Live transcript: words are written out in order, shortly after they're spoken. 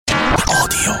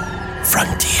Audio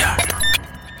Frontier.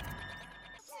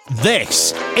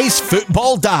 This is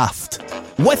Football Daft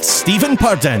with Stephen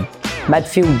Purden,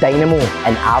 midfield dynamo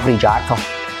and average actor,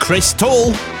 Chris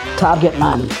Toll, target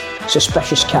man,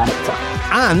 suspicious character,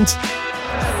 and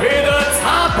With the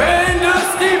top end of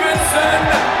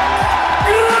Stevenson,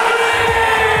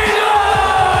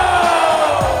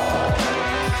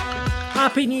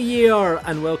 Happy New Year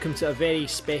and welcome to a very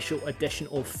special edition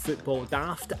of Football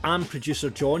Daft. I'm producer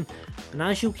John, and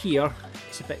as you'll hear,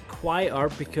 it's a bit quieter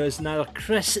because neither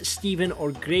Chris, Stephen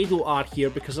or Grado are here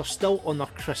because they're still on their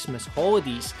Christmas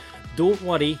holidays. Don't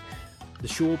worry, the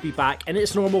show will be back in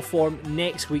its normal form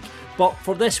next week, but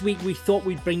for this week we thought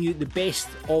we'd bring you the best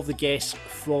of the guests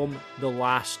from the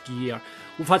last year.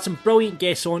 We've had some brilliant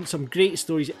guests on, some great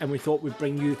stories, and we thought we'd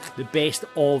bring you the best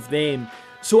of them.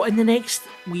 So in the next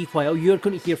wee while, you're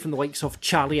going to hear from the likes of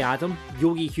Charlie Adam,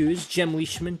 Yogi Hughes, Jim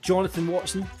Leishman, Jonathan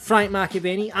Watson, Frank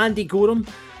McAvenny, Andy Gorham,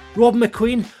 Rob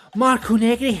McQueen, Marco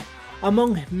Negri,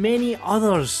 among many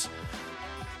others.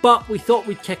 But we thought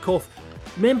we'd kick off.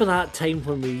 Remember that time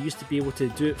when we used to be able to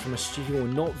do it from a studio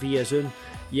and not via Zoom?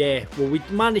 Yeah, well, we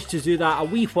managed to do that a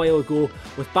wee while ago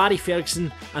with Barry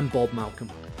Ferguson and Bob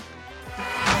Malcolm.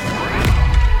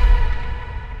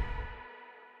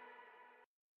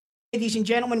 Ladies and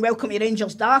gentlemen, welcome to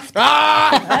Rangers Daft.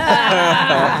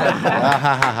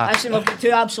 Listen, we've got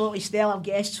two absolutely stellar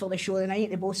guests for the show tonight.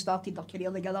 They both started their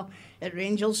career together at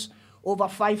Rangers. Over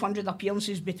 500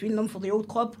 appearances between them for the old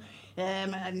club.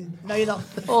 And now they're now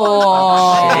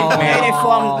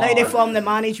they form the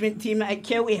management team at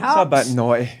Kelty Hearts. It's a bit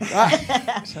naughty.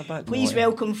 It's a bit Please naughty.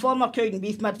 welcome former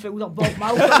Cowdenbeath midfielder Bob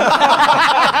Malcolm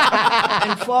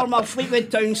and former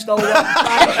Fleetwood Town stalwart.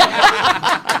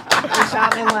 What's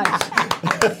happening, lads?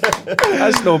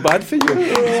 That's no bad for you.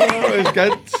 It was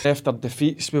good. After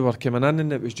defeats, we were coming in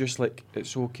and it was just like,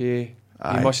 it's okay.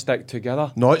 Aye. You must stick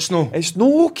together. No, it's no. It's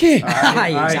no okay.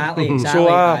 Exactly. So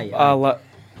I let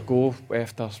go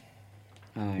after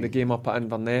the game up at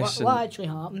Inverness. What actually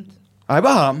happened? Aye,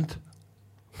 what happened?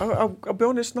 I'll be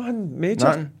honest, nothing major.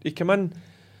 Nothing. He came in.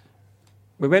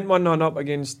 We went 1-0 up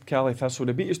against Cali Thistle.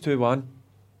 They beat us 2-1.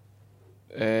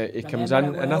 He comes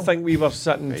in, and I think we were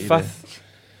sitting fifth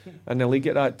in the league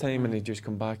at that time, and he just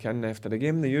come back in after the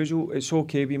game. The usual, it's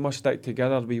okay, we must stick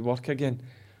together, we work again.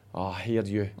 Oh, I hear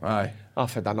you. Aye.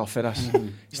 I've had enough of this.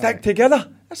 Stick together.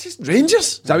 This is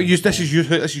Rangers. Is that what you? This is you.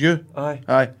 This is you. Aye.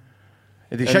 Aye.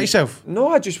 Did you shit yourself? No,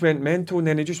 I just went mental, and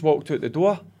then he just walked out the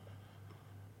door.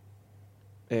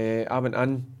 I went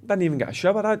in, didn't even get a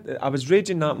shower. I was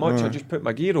raging that much. I just put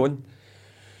my gear on,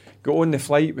 got on the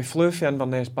flight. We flew for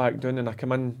Inverness back down, and I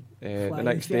come in the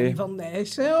next day.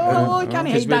 Inverness. Oh, you can't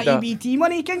hide that EBT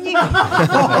money, can you?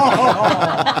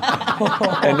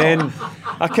 And then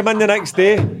I come in the next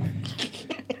day.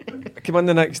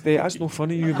 That's no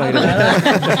funny, you, by the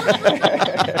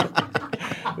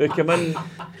way. We come in.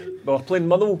 We were playing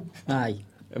Motherwell. Aye.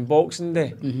 In Boxing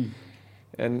Day.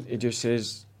 And he just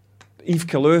says, Yves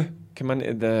Kalou came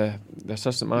into the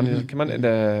assistant manager, came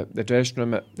into the dressing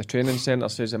room at the training centre,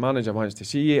 says the manager wants to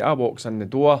see you. I walks in the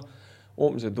door,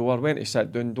 opens the door, went to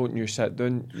sit down, don't you sit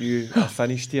down, you are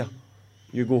finished here.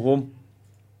 You go home.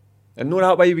 And know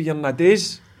that way we are in a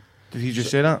daze. Did he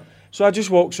just say that? So I just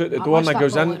walks out the door and I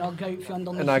goes in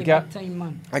and I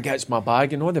gets my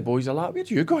bag and all the boys are like, where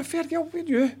do you go, fair girl, where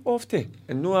do you off to?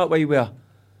 And know that way where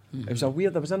it was a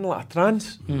weird, I was in like a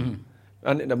trance.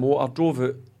 Into the motor, drove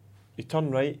out, he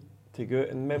turned right to go out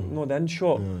and no the in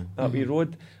shot, that wee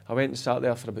road. I went and sat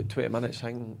there for about 20 minutes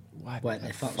thinking, what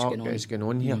the fuck is going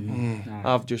on here?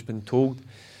 I've just been told.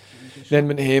 Then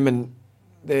went home and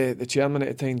the chairman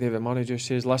at the time, David Murray, just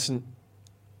says, listen,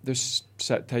 just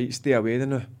sit tight, stay away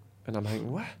then now. And I'm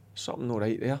thinking, what? Something not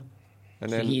right there.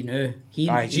 And then He knew. He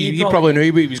probably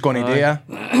knew what he was going to do, yeah.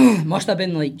 must have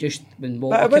been like just when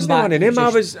Walker but it wasn't came one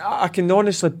back. of them. I can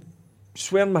honestly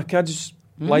swear in my kids'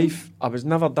 life, I was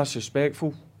never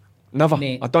disrespectful. Never.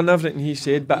 Mate. I done everything he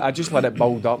said, but I just let it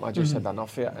build up. I just had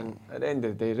enough of it. And at the end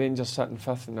of the day, Rangers sitting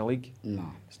fifth in the league.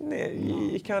 No.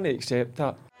 You can't accept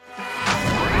that.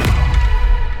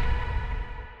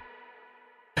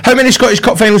 How many Scottish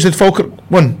Cup finals did Falkirk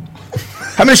win?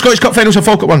 How many Scottish Cup finals have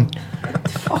Falkirk won?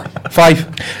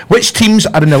 5. Which teams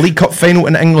are in the League Cup final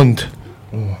in England?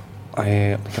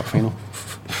 League Cup final.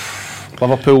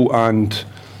 Liverpool and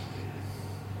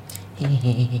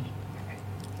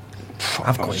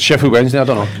Sheffield Wednesday, I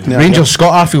don't know. Rangers.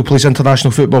 Scott Arfield plays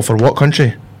international football for what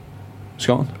country?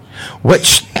 Scotland.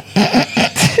 Which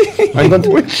England.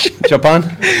 Japan.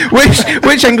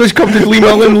 Which English club did Lee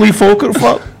Miller leave Falkirk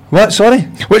for? What? Sorry.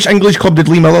 Which English club did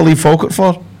Lee Miller leave Falkirk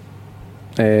for?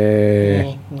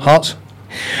 Hearts.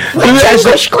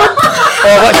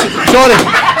 Sorry.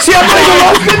 See,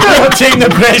 You're taking the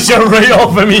pressure right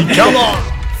off of me. Come on.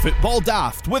 Football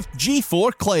Daft with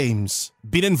G4 Claims.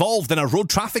 Been involved in a road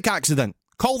traffic accident?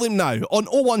 Call them now on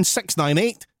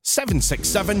 01698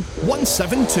 767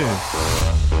 172.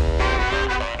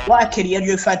 What a career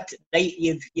you've had, right?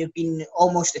 You've been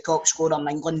almost the top scorer in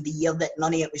England the year that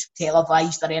none of it was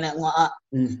televised or anything like that.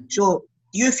 So,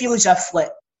 do you feel as if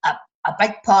like a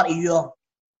big part of your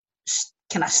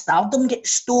kind of stardom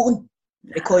gets stolen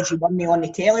because you weren't on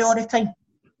the telly all the time?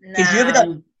 Because you would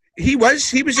have. He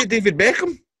was at David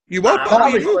Beckham. You were.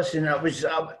 Listen, I was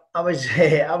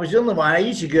the only one. I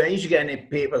used to get any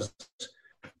papers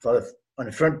on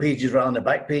the front pages rather than the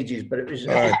back pages, but it was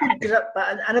because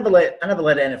I never let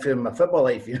it interfere with my football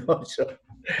life, you know. So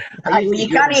you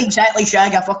can't exactly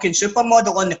shag a fucking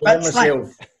supermodel on the pitch,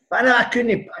 myself. But I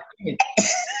couldn't.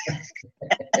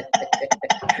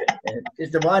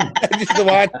 Just the one. Just the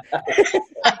one.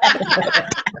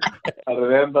 I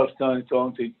remember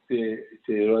talking to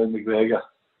Roy McGregor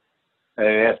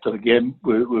after the game.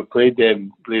 We played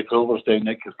Blyth Rovers down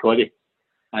at Kirkcaldy,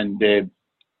 and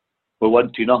we won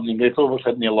 2-0. Blyth Rovers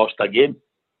hadn't lost a game.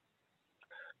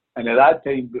 And at that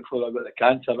time, before I got the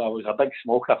cancer, I was a big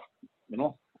smoker, you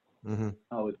know. Mm-hmm.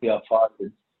 I would be a fart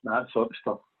and that sort of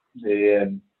stuff.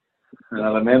 And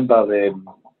I remember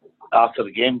after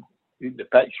the game, the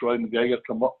pitch, Roy McGregor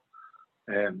come up,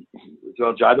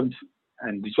 George Adams,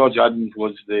 and George Adams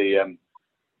was the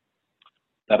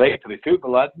director of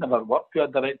football. I'd never worked with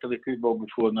a director of football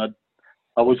before, and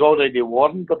I was already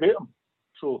warned about him.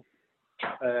 So,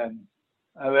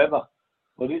 however,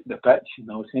 we're at the pitch,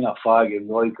 and I was seeing a fag, and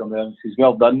Roy come in and says,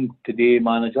 "Well done today,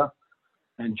 manager."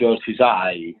 And George says,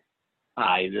 Aye,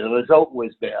 the result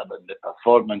was better than the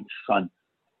performance, son.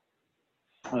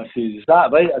 And I says, "Is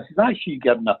that right?" I says, "Actually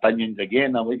giving opinions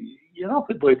again." I'm like, "You're not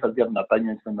a boy for giving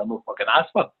opinions when they're not fucking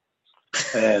asked for."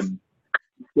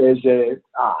 He says,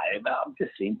 I'm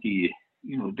just saying to you,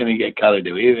 you know, don't get carried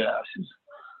away with it. I says,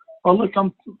 "Well, look,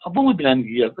 I've only been in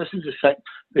here. This is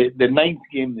the ninth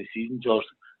game of the season, George,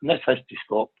 and this has to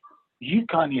stop. You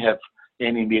can't have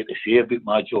any more to say about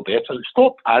my job effort.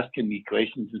 Stop asking me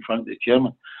questions in front of the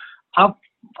chairman. I've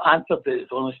answered it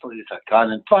as honestly as I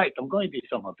can. In fact, I'm going to do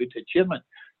something about it. Chairman,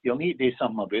 you'll need to do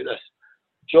something about this.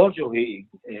 George will hate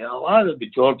you. It'll either be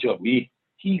George or me.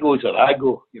 He goes or I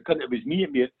go. You couldn't. It was me,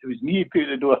 mate. It was me who put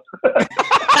the door."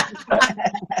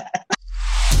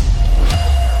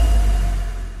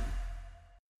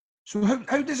 So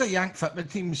how does a Yank football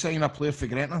team sign a player for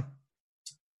Gretna?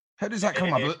 How does that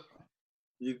come about?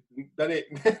 You done it.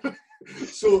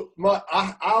 So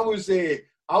I was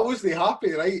the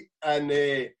happy, right? And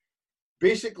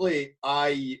basically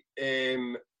I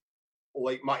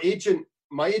like my agent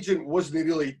wasn't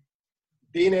really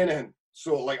doing anything.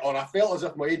 So like, or I felt as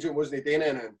if my agent wasn't doing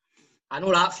anything. I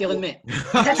know that feeling, mate.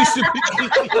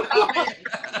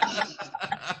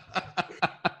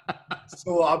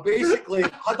 So I basically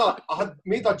had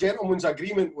made a gentleman's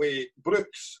agreement with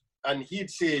Brooks, and he'd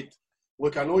said,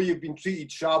 "Look, I know you've been treated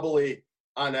shabbily,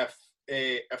 and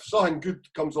if something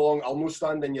good comes along, I'll no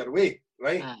stand in your way,"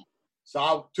 right? So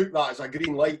I took that as a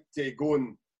green light to go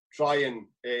and try and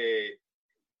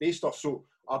do stuff. So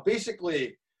I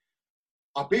basically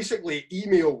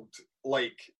emailed,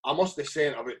 like, I must have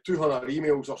sent about 200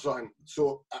 emails or something.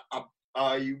 So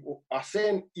I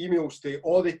sent emails to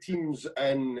all the teams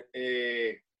in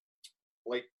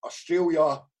like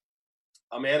Australia,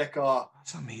 America.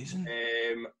 That's amazing.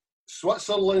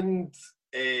 Switzerland,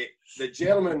 the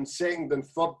German second and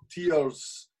third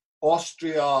tiers,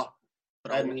 Austria,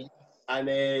 and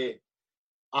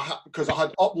because I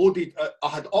had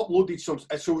uploaded some.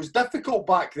 So it was difficult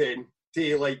back then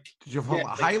to like. Did you have a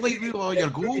highlight reel of all your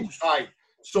goals? Aye.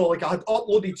 So like I had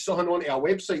uploaded something onto a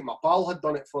website. My pal had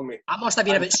done it for me. That must have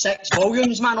been about 6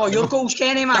 volumes, man. All your goals,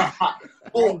 Kenny, man.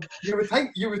 Well,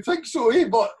 you would think so, eh?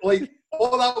 But like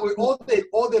all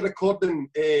the recording,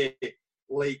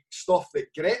 like stuff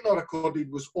that Gretna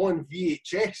recorded was on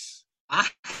VHS.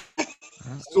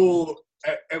 So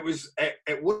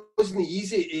it wasn't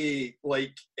easy to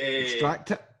like extract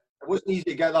it. It wasn't easy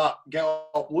to get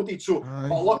uploaded. So,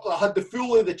 but luckily I had the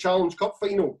full of the Challenge Cup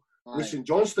final with St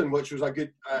Johnstone, which was a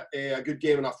good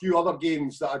game, and a few other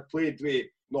games that I'd played with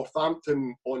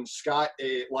Northampton on Sky,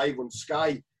 live on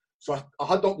Sky. So I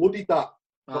had uploaded that.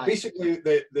 But basically,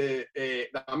 the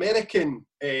American,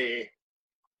 I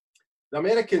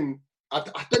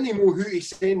didn't know who to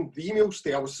send the emails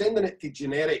to. I was sending it to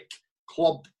generic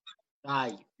club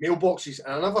mailboxes,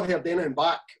 and I never heard anything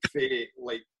back for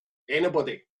like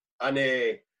anybody. And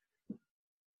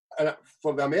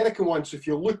for the American ones, if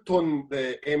you looked on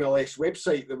the MLS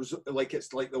website, there was like,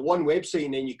 it's like the one website,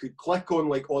 and then you could click on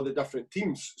like all the different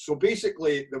teams. So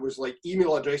basically, there was like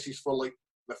email addresses for like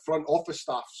the front office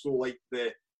staff. So like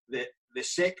the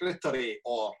secretary,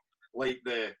 or like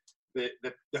the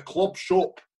club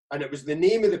shop, and it was the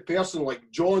name of the person,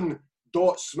 like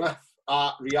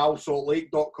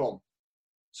John.Smith@realsaltlake.com.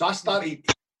 So I started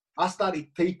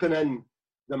typing in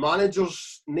the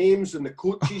managers' names and the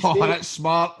coaches' names. That's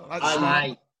smart. That's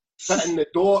smart. Putting the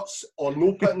dots or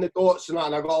no putting the dots and that,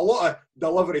 and I got a lot of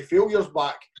delivery failures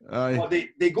back. But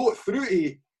they got through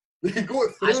to. They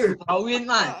got through. That's brilliant,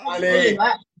 man. And,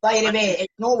 by the way,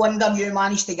 it's no wonder you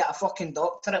managed to get a fucking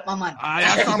doctorate, my man.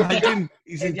 That's what I'm thinking.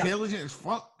 He's intelligent as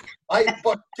fuck.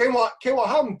 But ken what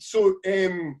happened? So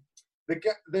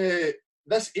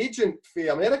this agent for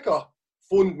America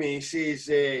phoned me. He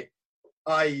says,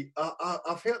 I've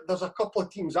heard there's a couple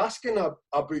of teams asking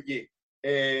about you,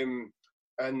 and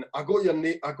I got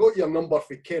your number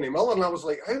for Kenny Miller, and I was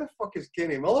like, how the fuck is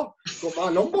Kenny Miller got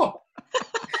my number?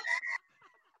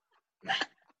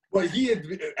 But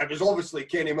it was obviously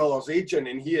Kenny Miller's agent,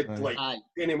 and he had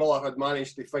Kenny Miller had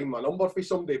managed to find my number for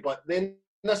somebody. But then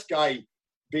this guy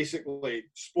basically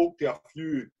spoke to a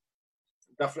few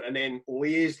different, and then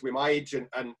liaised with my agent,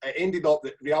 and it ended up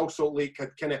that Real Salt Lake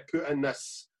had kind of put in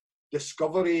this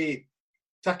discovery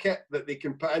ticket that they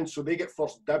can put in, so they get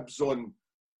first dibs on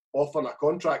offering a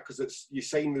contract because it's you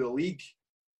sign with the league,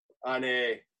 and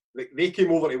they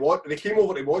came over to watch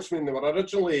me, and they were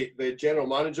originally, the general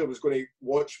manager was going to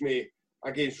watch me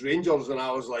against Rangers, and I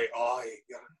was like, oh,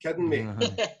 you're kidding me.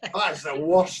 That's the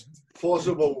worst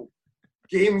possible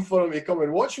game for him to come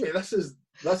and watch me. This is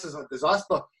a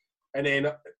disaster. And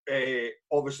then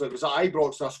obviously it was at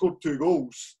Ibrox, and I scored 2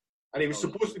 goals, and he was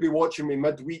supposed to be watching me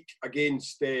midweek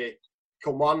against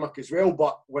Kilmarnock as well.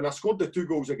 But when I scored the 2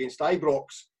 goals against Ibrox,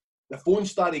 the phone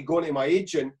started going to my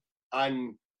agent,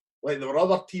 and like there were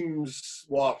other teams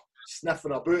were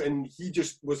sniffing about, and he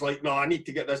just was like, no, I need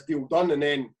to get this deal done. And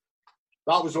then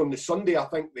that was on the Sunday, I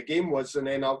think the game was, and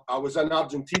then I was in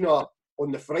Argentina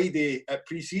on the Friday at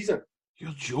pre-season.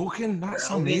 You're joking? That's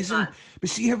amazing. But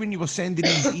see how when you were sending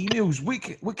these emails,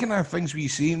 what kind of things were you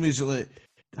saying? Was it like,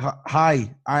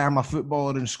 hi, I am a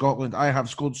footballer in Scotland, I have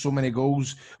scored so many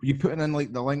goals? Were you putting in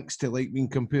like the links to like being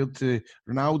compared to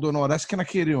Ronaldo and all this kind of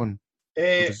carry on?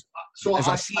 So is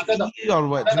I a CV or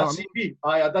what? I did a CV.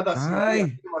 I did a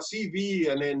CV,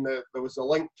 and then there was a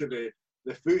link to the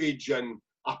footage, and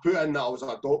I put in that I was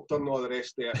a doctor and all the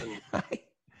rest of it. And,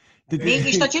 mate,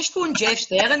 you should just phone Jeff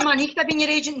Sterling, man. He could have been your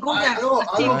agent and go to a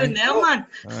team down there, man.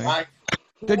 I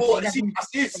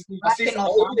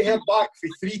already heard back for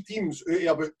 3 teams out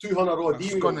of about 200 odd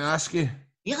emails. I was going to ask you.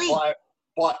 Really?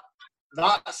 But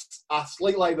that's a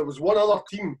slight lie. There was one other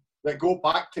team that got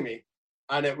back to me,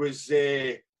 and it was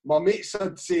my mates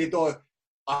had said, oh,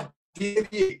 I dare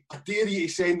you to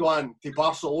send one to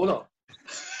Barcelona.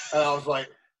 And I was like,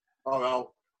 oh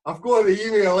well, I've got the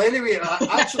email anyway. And I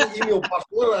actually emailed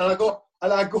Barcelona,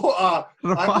 and I got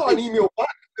an email back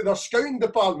to their scouting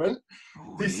department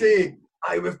to say,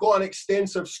 we've got an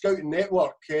extensive scouting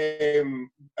network.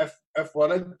 If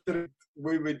we're interested,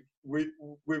 we would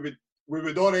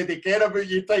already care about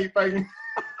you type thing.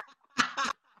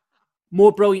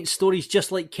 More brilliant stories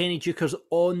just like Kenny Duker's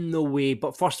on the way.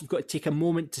 But first, we've got to take a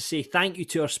moment to say thank you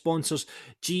to our sponsors,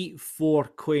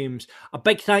 G4 Claims. A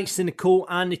big thanks to Nicole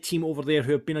and the team over there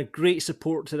who have been a great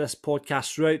support to this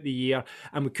podcast throughout the year,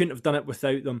 and we couldn't have done it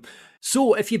without them.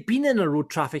 So if you've been in a road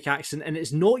traffic accident and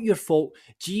it's not your fault,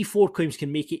 G4 Claims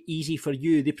can make it easy for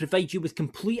you. They provide you with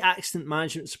complete accident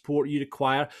management support you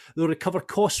require. They'll recover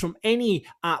costs from any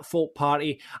at-fault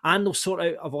party, and they'll sort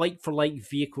out a like-for-like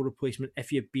vehicle replacement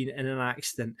if you've been in an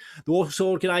accident. They'll also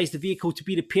organise the vehicle to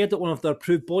be repaired at one of their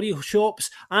approved body shops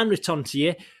and returned to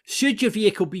you. Should your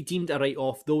vehicle be deemed a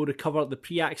write-off, they'll recover the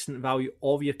pre-accident value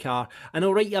of your car, and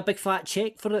they'll write you a big fat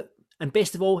cheque for it. And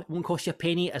best of all, it won't cost you a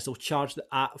penny, as they'll charge the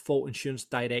at-fault insurance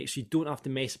direct, so you don't have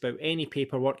to mess about any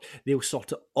paperwork. They'll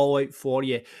sort it all out for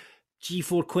you.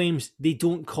 G4 Claims, they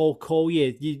don't call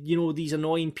you. You know, these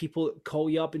annoying people that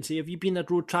call you up and say, have you been in a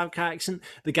road traffic accident?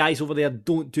 The guys over there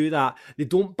don't do that. They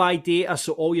don't buy data,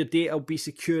 so all your data will be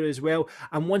secure as well.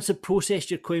 And once they've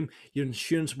processed your claim, your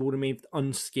insurance will remain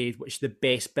unscathed, which is the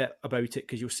best bit about it,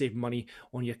 because you'll save money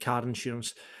on your car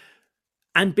insurance.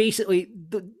 And basically,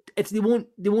 if they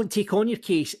won't take on your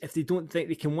case if they don't think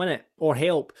they can win it. or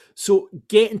help. So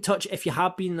get in touch if you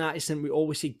have been in an accident. We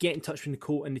always say get in touch with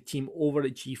Nicole and the team over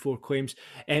at G4 Claims.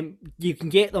 You can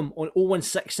get them on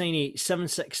 01698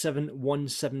 767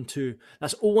 172.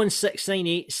 That's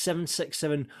 01698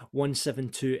 767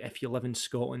 172 if you live in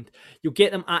Scotland. You'll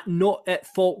get them at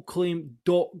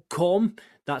notatfaultclaim.com.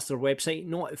 That's their website,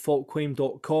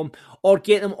 notatfaultclaim.com, or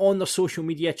get them on their social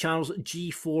media channels,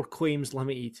 G4 Claims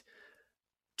Limited.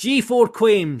 G4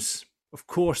 Claims, of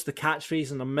course, the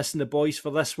catchphrase, and I'm missing the boys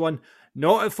for this one.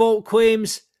 Not at fault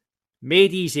claims,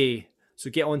 made easy. So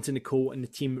get on to Nicole and the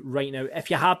team right now if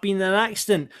you have been in an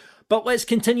accident. But let's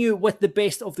continue with the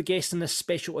best of the guests in this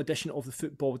special edition of the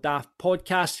Football Daft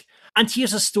podcast. And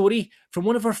here's a story from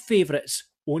one of our favourites,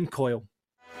 Owen Coyle.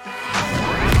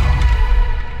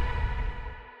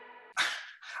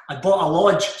 I bought a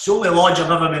lodge. It's the only lodge I've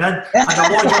ever been in. I had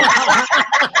a lodge.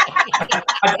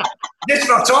 Just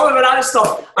for talking about that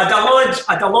stuff, I had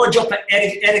a lodge up at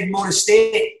Erigmore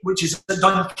Estate, which is at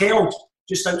Dunkeld,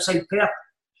 just outside Perth.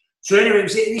 So anyway, it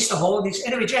was the Easter holidays.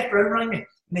 Anyway, Jeff Brown rang me and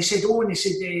they said, would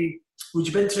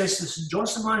you be interested in St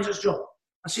Johnstone manager's job?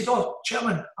 I said,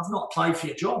 Chairman, I've not applied for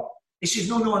your job. He says,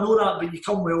 no, I know that, but you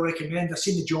come well recommended. I've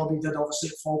seen the job he did, obviously,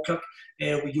 at Falkirk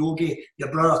with Yogi.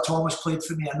 Your brother Thomas played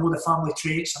for me. I know the family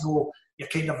traits. I know your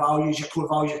kind of values, your core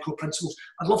principles.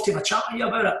 I'd love to have a chat with you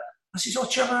about it. I says,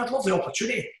 Chairman, I'd love the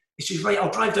opportunity. He says, right,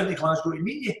 I'll drive down to Glasgow to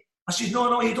meet you. I says,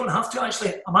 no, you don't have to,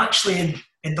 actually. I'm actually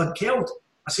in Dunkeld.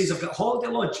 I says, I've got a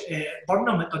holiday lodge at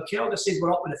Burnham at Dunkeld. I says,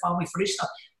 we're up with the family for Easter.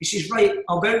 He says, right,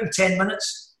 I'll be out in 10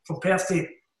 minutes from Perth to...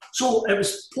 So it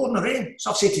was pouring the rain.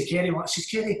 So I said to Kerry, I says,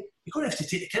 Kerry, you're going to have to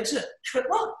take the kids out. She went,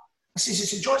 what? I says,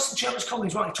 it's the Johnstone Chairman's coming.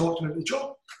 He's wanting to talk to me about the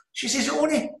job. She says,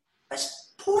 Oni,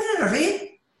 it's pouring in the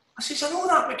rain. I says, I know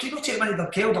that, but can you not take them into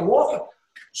Dunkeld or walk?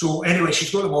 So anyway,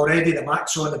 she's got them already, the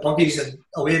Max on, the buggies, and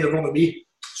away they run with me.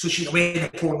 So she's away in the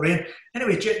pouring rain.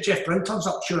 Anyway, Jeff Brown turns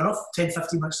up, sure enough, 10,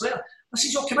 15 minutes later. I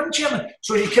says, come in, Chairman.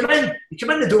 So you come in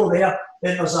the door there,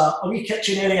 then there's a wee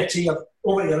kitchen area to your,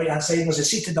 over to your right-hand side, and there's a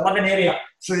seated living area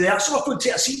through there. So I could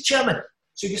take a seat, Chairman.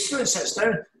 So he gets through and sits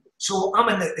down. So I'm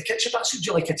in the kitchen, but I said, would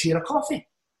you like a tea or a coffee?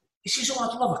 He says,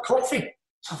 I'd love a coffee.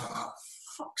 So I'm like,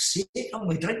 fuck's sake, I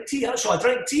only drink tea. So I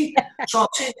drink tea. So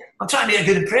I'm trying to make a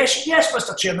good impression. Yes,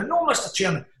 Mr. Chairman. No, Mr.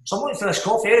 Chairman. So I'm looking for this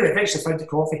coffee. Anyway, I actually found the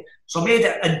coffee. So I made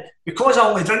it. And because I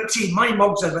only drink tea, my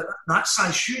mugs are that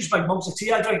size, huge big mugs of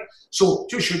tea I drink. So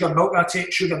 2 sugar milk, I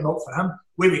take sugar milk for him.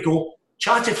 Away we go.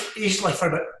 Chatted easily for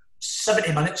about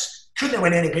 70 minutes. Couldn't have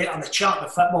went any better on the chat, the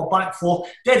football, back and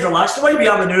forth. Dead relaxed. The way we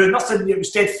have now, nothing, it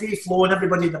was dead free flowing.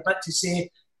 Everybody had a bit to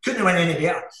say. Couldn't have went any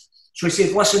better. So he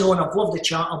said, listen, Owen, I've loved the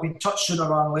chat. I'll be in touch sooner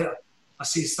rather than later. I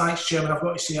said, thanks, Chairman. I've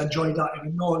got to say I enjoyed that. He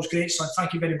went, no, it was great, son.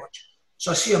 Thank you very much.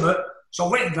 So I see him out. So I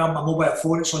went and grabbed my mobile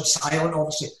phone. It's on silent,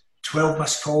 obviously. 12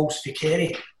 missed calls for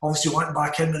Kerry. Obviously wanting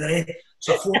back in with the rain.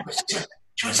 So I phoned him.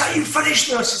 She said, is that you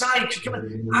finished now? I said, aye, come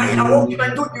in. Aye, I won't come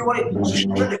in, don't you worry. So she's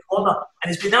in the corner.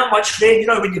 And it's been that much rain, you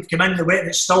know, when you've come in the wet and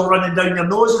it's still running down your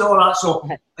nose and all that. So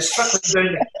it's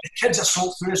trickling down. The kids are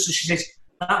soaked through. So she says,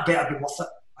 that better be worth it.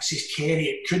 I says, Kerry,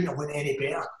 it couldn't have went any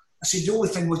better. I said, the only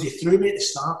thing was he threw me at the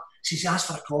start. She says, he asked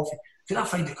for a coffee. Could I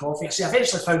find a coffee? I said, I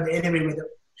eventually found it anyway with it.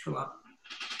 She went,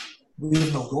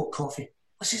 we've not got coffee.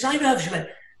 I says, I have. She went,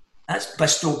 that's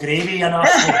Bristol gravy and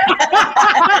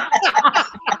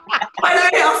By the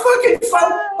way, I'm fucking fun.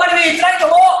 By the way, he drank a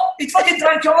lot. He fucking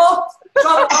drank a lot. So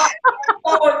I'm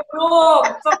like, oh no,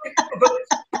 fucking.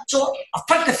 So I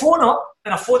picked the phone up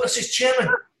and I phoned. I says,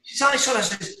 Chairman. She says, aye, sir. I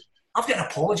says, I've got an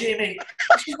apology, mate.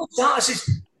 She says, what's that? I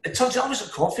says, it turns out I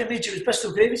wasn't coffee, mate. It was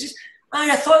Bristol gravy. She says,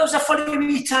 aye, I thought it was a funny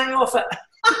wee tang off it.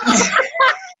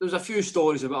 There's a few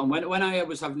stories about him. When I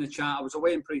was having the chat, I was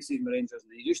away in pre-season with Rangers,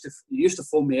 and he used to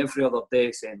phone me every other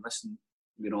day saying, listen,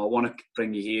 you know, I want to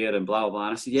bring you here and blah, blah.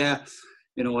 And I said, yeah,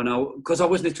 you know, and because I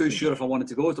wasn't too sure if I wanted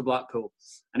to go to Blackpool.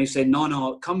 And he said,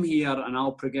 no, come here and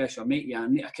I'll progress you. I'll make you.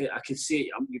 I could say,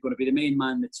 you're going to be the main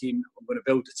man in the team. I'm going to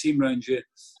build a team around you.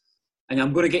 And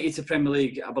I'm going to get you to Premier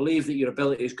League. I believe that your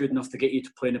ability is good enough to get you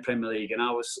to play in the Premier League. And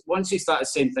once he started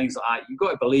saying things like that, you've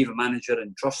got to believe a manager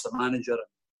and trust the manager.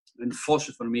 And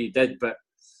fortunately for me, he did. But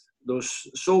there's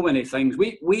so many things.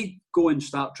 We go and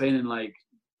start training, like,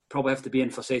 probably have to be in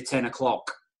for, say, 10 o'clock.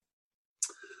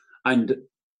 And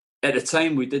at the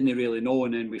time, we didn't really know.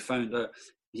 And then we found out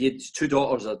he had 2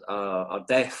 daughters are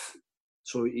deaf.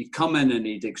 So he'd come in and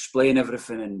he'd explain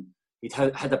everything. And he'd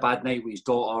had a bad night with his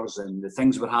daughters and the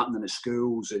things were happening at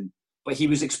schools. But he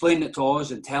was explaining it to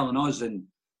us and telling us. And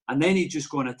then he'd just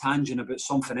go on a tangent about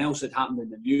something else that happened in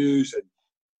the news.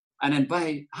 And then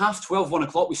by 12:30, 1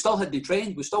 o'clock, we still hadn't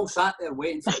trained. We still sat there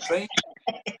waiting for the train.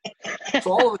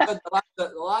 So all of a sudden,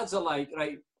 the lads are like,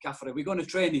 right, Gaffer, are we going to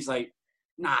train? He's like,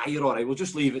 nah, you're all right, we'll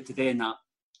just leave it today and that.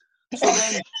 So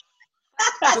then,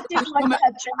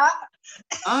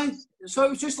 so it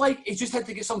was just like, he just had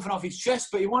to get something off his chest,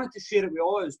 but he wanted to share it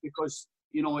with us because,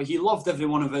 you know, he loved every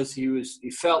one of us.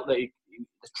 He felt that he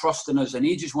trust in us, and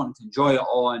he just wanted to enjoy it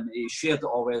all, and he shared it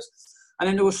all with us. And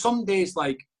then there were some days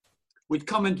like we'd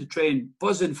come into train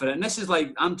buzzing for it, and this is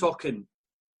like, I'm talking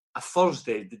a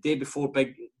Thursday, the day before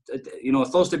a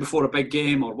Thursday before a big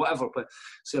game or whatever, but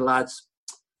say, lads,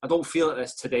 I don't feel like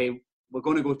this today, we're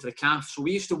going to go to the CAF. So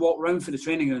we used to walk round for the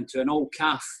training ground to an old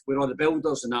CAF where all the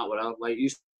builders and that were, like,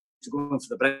 used to go in for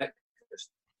the breakfast.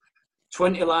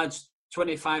 20 lads,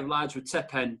 25 lads would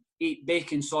tip in, eat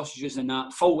bacon, sausages and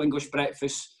that, full English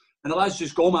breakfast, and the lads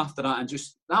just go home after that, and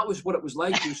just, that was what it was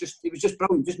like. It was just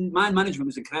brilliant. Just man management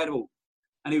was incredible,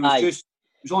 and he was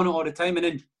on it all the time. And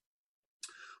then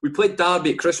we played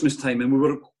Derby at Christmas time, and we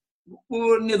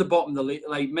were near the bottom of the league,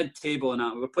 like mid-table and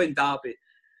that. We were playing Derby,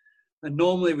 and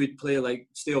normally we'd play like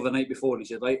stay over the night before. And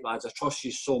he said, right lads, I trust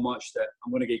you so much that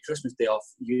I'm going to get Christmas Day off.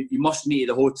 You must meet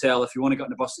at the hotel if you want to get on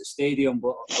the bus at the stadium,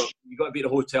 but you got to be at the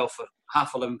hotel for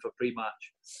 11:30 for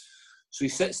pre-match. So he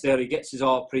sits there, he gets his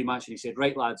all pre-match, and he said,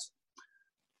 right lads,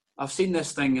 I've seen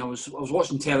this thing. I was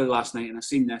watching telly last night and I've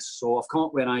seen this, so I've come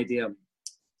up with an idea.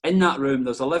 In that room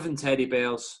there's 11 teddy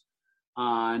bears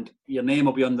and your name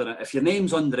will be under it. If your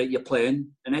name's under it, you're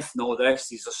playing, and if no, the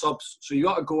rest is the subs. So you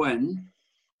got to go in,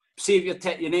 see if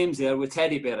your name's there with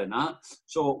teddy bear in that.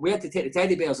 So we had to take the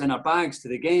teddy bears in our bags to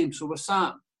the game. So we're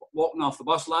sat walking off the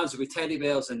bus, lads with teddy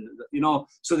bears, and you know,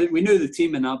 so that we knew the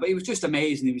team and that. But he was just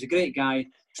amazing. He was a great guy.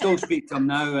 Still speak to him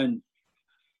now, and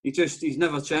he's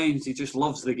never changed. He just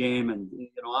loves the game, and you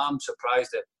know, I'm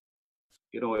surprised that,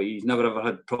 you know, he's never ever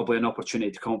had probably an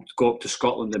opportunity to go up to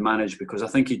Scotland and manage, because I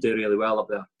think he'd do really well up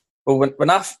there. Well, when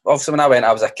I went,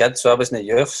 I was a kid, so I was in the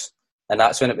youths, and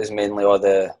that's when it was mainly all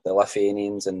the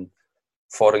Lithuanians and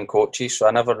foreign coaches. So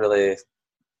I never really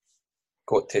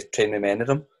got to train with many of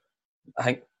them. I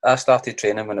think I started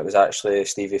training when it was actually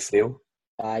Stevie Friel.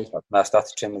 Aye. When I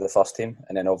started training with the first team,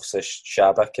 and then obviously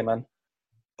Shaba came in.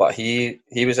 But he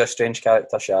was a strange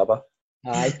character, Shaba.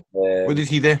 Aye. What did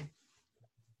he do?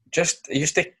 Just he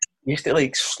used to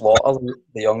like slaughter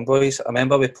the young boys. I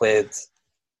remember we played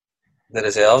the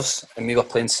reserves, and we were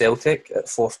playing Celtic at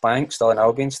Forth Bank, still in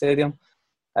Albion Stadium.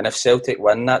 And if Celtic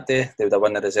win that day, they would have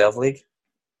won the reserve league.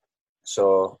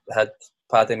 So they had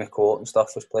Paddy McCourt and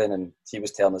stuff was playing, and he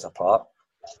was tearing us apart.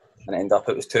 And it ended up,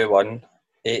 it was 2-1,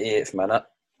 88th minute.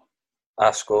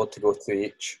 I scored to go 2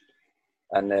 each.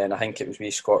 And then I think it was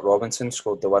Scott Robinson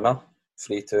scored the winner,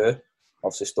 3-2.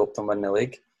 Obviously stopped him winning the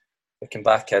league. We came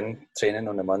back in training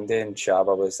on the Monday, and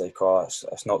Shaba was like, oh,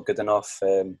 it's not good enough.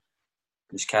 You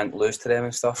just can't lose to them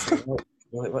and stuff. And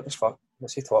you're like, what the fuck?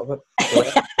 What's he talking about?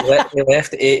 He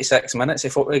left at 86 minutes. He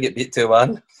thought we would get beat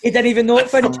 2-1. He didn't even know it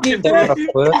finished. Didn't have a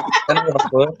clue.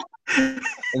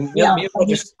 And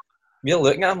we're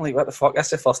looking at him like, what the fuck? That's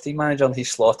the first team manager, and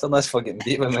he's slaughtering us for getting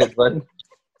beat when we'd win.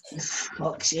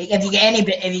 Fuck's sake. Have you got any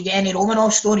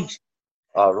Romanov stories?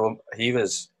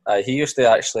 He used to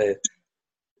actually,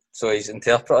 so his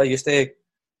interpreter used to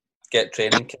get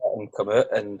training kit and come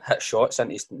out and hit shots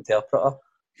into his interpreter.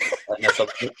 And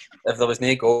if there was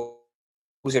no goals,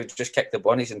 he would just kick the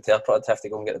ball, and his interpreter would have to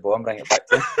go and get the ball and bring it back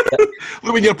to him.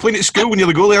 Look, when you're playing at school, when you're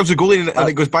the goalie, how's the goalie, and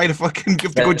it goes by the fucking, you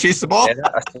have to go and chase the ball. Yeah,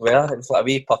 I swear, it was like a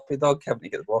wee puppy dog having to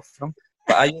get the ball from him.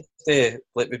 But I used to,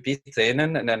 like, we'd be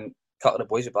training, and then a couple of the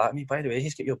boys would be like, me, by the way,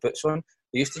 he's got your boots on.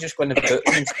 We used to just go in the boots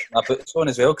and stick my boots on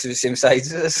as well, because it was the same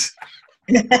size as us.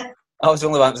 I was the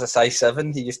only one that was a size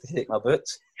 7. He used to take my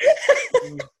boots.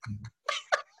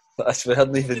 But I swear,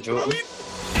 I'm not even joking.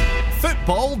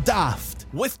 Football Daft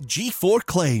with G4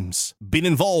 Claims. Been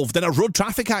involved in a road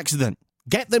traffic accident?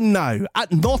 Get them now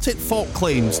at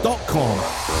notitfaultclaims.com.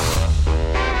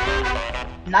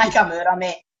 Nakamura,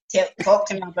 mate. Talk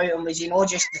to me about him. Was he not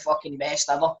just the fucking best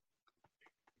ever?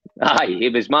 Aye, he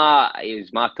was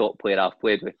my top player I've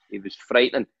played with. He was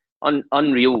frightening,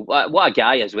 unreal. What a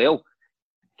guy as well.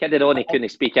 Kidded on, he couldn't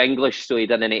speak English, so he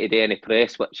didn't need to do any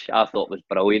press, which I thought was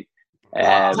brilliant.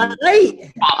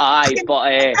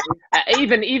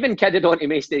 Even kidded on to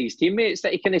most of his teammates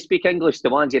that he couldn't speak English, the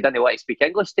ones he didn't want to speak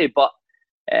English to. But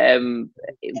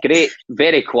great,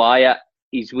 very quiet.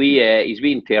 His wee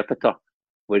interpreter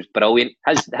was brilliant.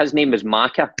 His name was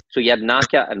Maka, so you had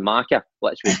Naka and Maka,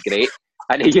 which was great.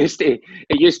 And he used to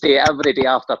every day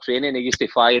after training, he used to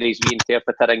fire his wee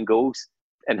interpreter in goals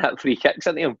and hit free kicks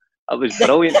into him. It was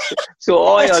brilliant. So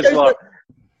all of us were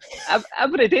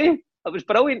every day. It was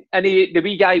brilliant. And the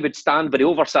wee guy would stand with the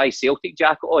oversized Celtic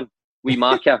jacket on, wee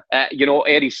Maka, air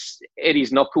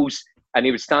his knuckles, and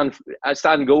he would stand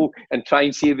goal and try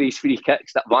and save these free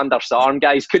kicks that Van der Sar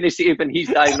guys couldn't save, and he's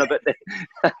down about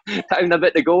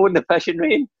the goal in the fishing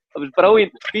rain. It was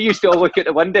brilliant. We used to all look at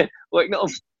the window, looking at him,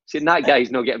 saying that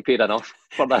guy's not getting paid enough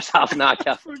for this half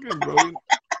knacker.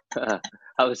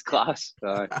 That was class.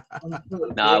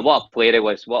 Nah, what a player he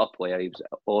was! What a player, he was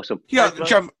awesome. Yeah,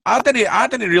 Jim, I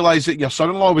didn't realise that your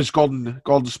son-in-law was Gordon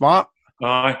Smart.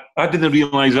 Aye, I didn't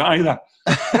realise it either.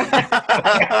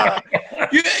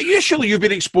 Usually you've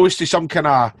been exposed to some kind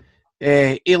of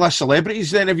A-list celebrities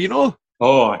then, have you know?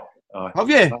 Oh, aye. Have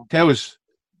you? Tell us.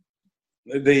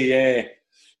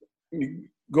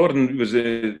 Gordon was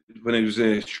when he was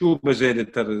a showbiz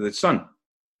editor of The Sun.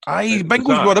 Aye,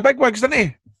 Bingo's got the big wigs, didn't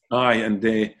he? Aye, and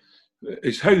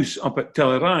his house up at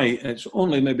Telerai, it's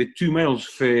only maybe 2 miles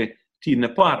from Tina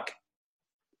Park.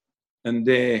 And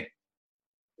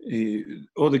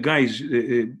all the guys,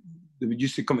 they would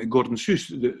used to come to Gordon's house,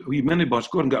 the wee minibus.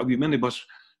 Gordon got a wee minibus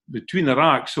between the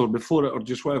racks or before it or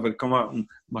just whatever, come out. And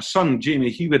my son, Jamie,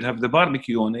 he would have the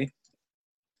barbecue on, eh?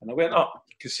 And I went up,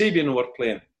 Kasabian were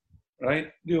playing,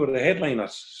 right? They were the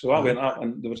headliners. So I went up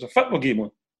and there was a football game on,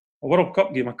 a World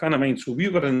Cup game, I can't mind. So we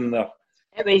were in there.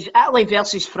 It was Italy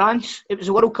versus France. It was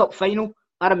a World Cup final.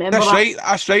 I remember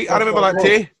That's right. I remember that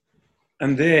too.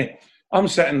 And I'm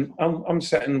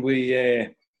sitting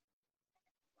with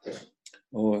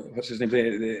what's his name?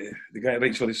 The guy that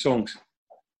writes all his songs.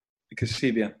 The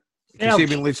Kasabian.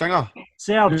 Kasabian lead singer.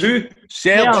 Serge. Who?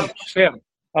 Serge.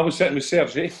 I was sitting with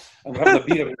Serge, eh? I'm having a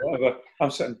beer or whatever.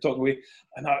 I'm sitting talking away.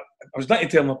 And I was dying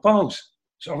to tell my pals.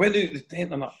 So I went out the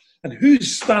tent and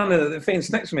who's standing at the fence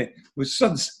next to me was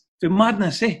Suds. The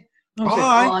madness, eh?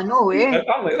 I know, eh?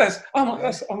 I'm like this.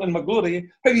 I'm in my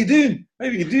glory. How you doing?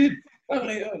 I'm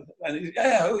like,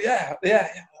 yeah.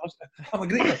 I'm a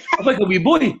great guy. I'm like a wee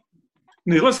boy.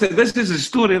 Now, listen, this is the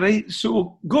story, right?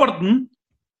 So Gordon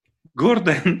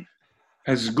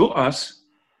has got us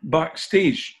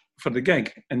backstage for the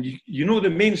gig, and you know the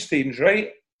main stage,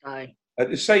 right? Aye. At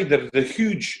the side there are the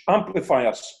huge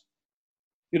amplifiers.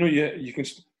 You know, you can.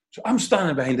 So I'm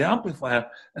standing behind the amplifier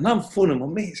and I'm phoning my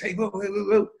mates. Hey, whoa.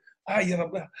 You're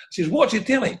up there. He says, watch the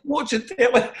telly. So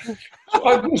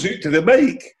I goes out to the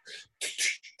mic.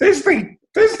 Testing.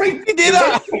 You did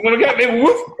that. I'm going to get me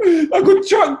woof. I got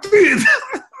chucked to it.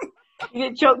 You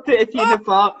get chucked to it in the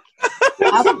park.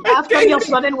 After your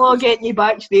son-in-law getting you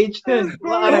backstage too.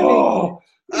 I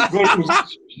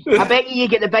bet you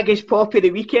get the biggest pop of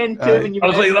the weekend too. When you I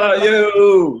was like that,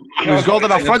 yo. He was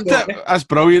Gordon a front it. That's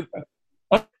brilliant.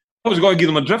 I was going to give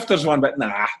them a drifters one, but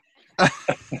nah.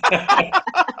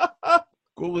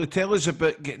 Goalie, tell us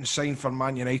about getting signed for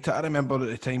Man United. I remember at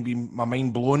the time being my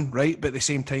mind blown, right? But at the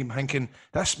same time thinking,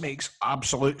 this makes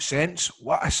absolute sense.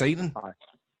 What a signing.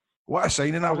 What a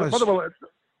signing that was. I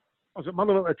was at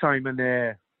Motherwell at the time and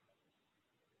I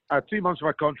had 3 months of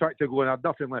my contract to go and I had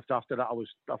nothing left after that. I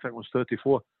think I was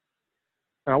 34.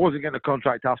 And I wasn't getting a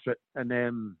contract after it. And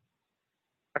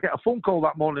I get a phone call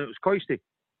that morning. It was Coisty.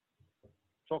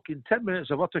 Talking 10 minutes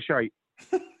of utter shite.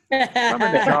 I'm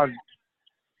in the car.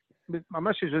 My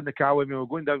missus was in the car with me. We were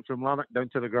going down from Lanark down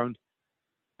to the ground.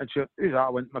 And she, who's that? I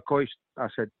went, McCoy. I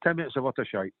said, 10 minutes of utter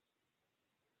shite.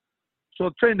 So I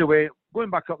trained away, going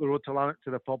back up the road to Lanark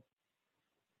to the pub.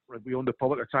 We owned a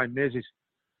pub at the time, Maisie's.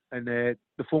 And the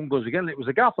phone goes again. It was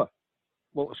a gaffer.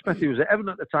 Walter Smithy was at Evan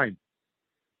at the time.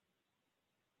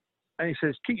 And he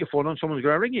says, keep your phone on. Someone's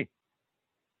going to ring you.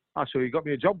 I said, you got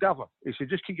me a job, gaffer. He said,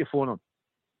 just keep your phone on.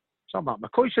 So I'm at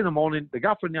McCoy's in the morning, the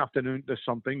gaffer in the afternoon, there's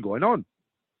something going on.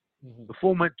 Mm-hmm. The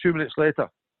phone went 2 minutes later.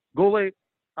 Goalie,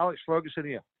 Alex Ferguson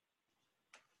here.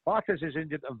 Bartes is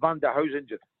injured and Van der Hau's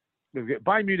injured. We've got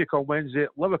Bayern Munich on Wednesday,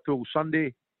 Liverpool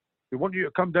Sunday. We want you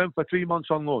to come down for 3 months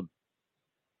on loan.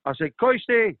 I said,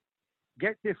 Coisty,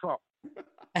 get the fuck.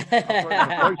 I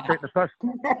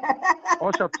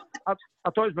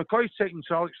thought it was McCoy's taking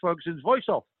Sir Alex Ferguson's voice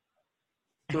off.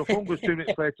 So the phone goes 2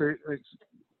 minutes later. It's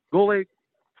Goalie,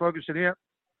 Ferguson here.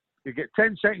 You get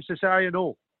 10 seconds to say I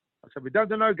know. I said, we down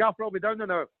to now, Gaffer, I'll be down to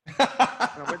now. And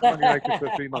I went to Man United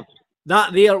for 3 months.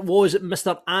 That there was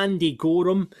Mr. Andy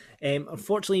Gorham.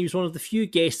 Unfortunately, he was one of the few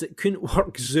guests that couldn't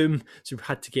work Zoom, so we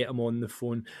had to get him on the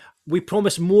phone. We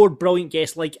promise more brilliant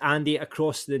guests like Andy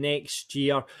across the next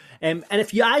year. And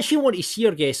if you actually want to see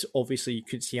our guests, obviously you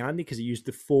couldn't see Andy because he used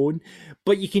the phone,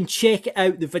 but you can check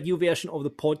out the video version of the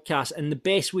podcast. And the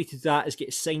best way to do that is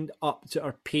get signed up to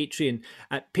our Patreon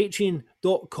at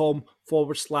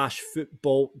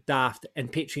patreon.com/football daft,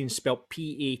 and Patreon spelled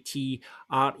Patreon.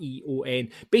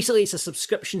 Basically, it's a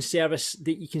subscription service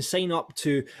that you can sign up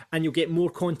to and you'll get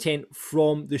more content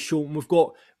from the show. And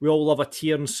we all love a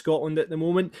tier in Scotland at the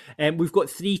moment. We've got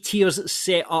 3 tiers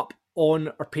set up on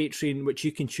our Patreon, which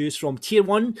you can choose from. Tier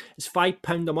 1 is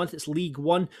 £5 a month. It's League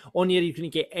One. On here, you're going to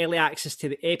get early access to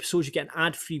the episodes. You get an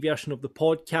ad-free version of the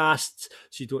podcasts,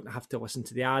 so you don't have to listen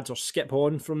to the ads or skip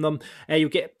on from them. You'll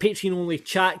get Patreon-only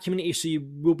chat community, so you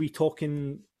will be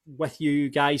talking with you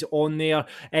guys on there.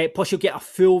 Plus, you'll get a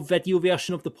full video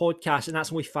version of the podcast, and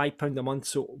that's only £5 a month,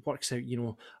 so it works out,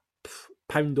 £1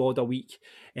 odd a week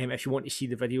if you want to see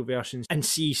the video versions and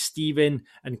see Stephen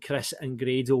and Chris and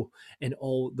Grado in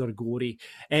all their glory.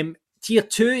 Tier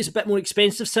 2 is a bit more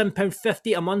expensive,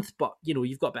 £7.50 a month, but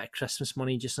you've got a bit of Christmas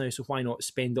money just now, so why not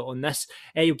spend it on this?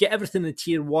 You'll get everything in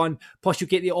Tier 1, plus you'll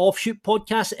get the Offshoot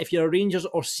podcast. If you're a Rangers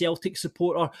or Celtic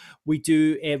supporter, we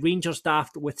do Rangers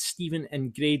Daft with Stephen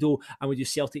and Grado, and we do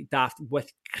Celtic Daft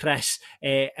with Chris,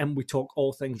 and we talk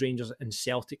all things Rangers and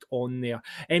Celtic on there.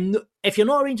 If you're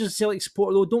not a Rangers and Celtic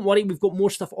supporter, though, don't worry, we've got more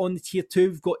stuff on the Tier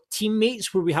 2. We've got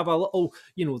Teammates, where we have a little,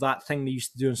 that thing they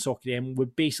used to do in Soccer M.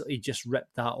 We've basically just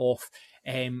ripped that off.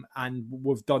 And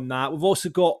we've done that. We've also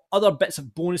got other bits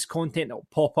of bonus content that will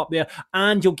pop up there,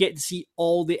 and you'll get to see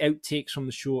all the outtakes from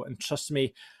the show. And trust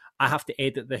me, I have to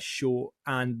edit this show,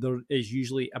 and there is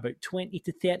usually about 20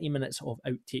 to 30 minutes of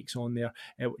outtakes on there,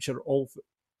 which are all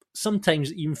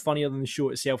sometimes even funnier than the show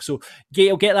itself. So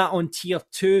you'll get that on Tier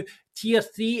 2. Tier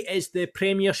 3 is the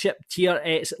Premiership tier.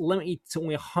 It's limited to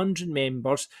only 100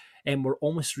 members. And we're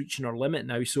almost reaching our limit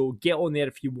now, so get on there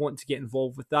if you want to get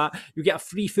involved with that. You'll get a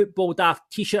free Football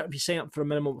Daft t-shirt if you sign up for a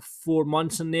minimum of 4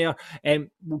 months in there.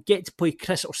 We'll get to play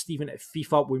Chris or Stephen at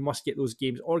FIFA. We must get those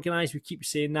games organised. We keep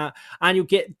saying that. And you'll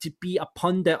get to be a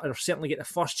pundit, or certainly get the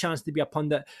first chance to be a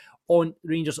pundit on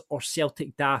Rangers or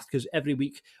Celtic Daft, because every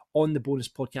week on the bonus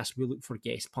podcast we look for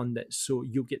guest pundits, so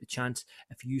you'll get the chance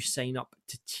if you sign up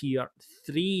to Tier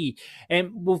 3.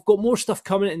 We've got more stuff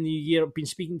coming in the new year. I've been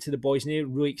speaking to the boys and they're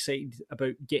really excited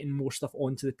about getting more stuff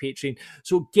onto the Patreon,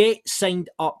 so get signed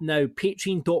up now.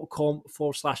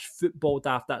 Patreon.com/Football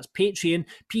Daft. That's Patreon,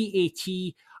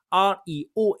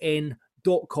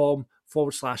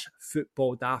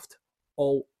 patreon.com/Football Daft,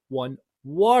 all one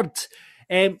word.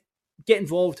 Get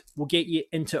involved, we'll get you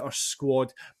into our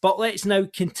squad. But let's now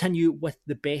continue with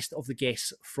the best of the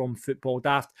guests from Football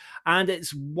Daft. And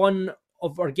it's one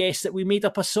of our guests that we made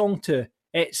up a song to.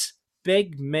 It's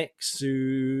Big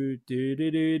Mixu. Do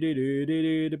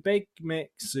Big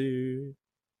Mixu.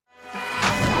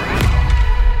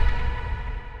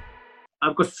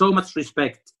 I've got so much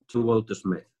respect to Walter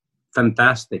Smith.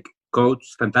 Fantastic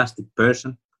coach, fantastic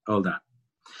person, all that.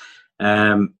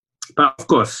 But of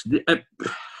course,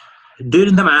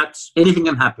 during the match, anything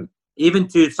can happen, even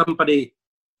to somebody,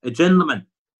 a gentleman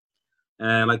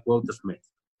like Walter Smith,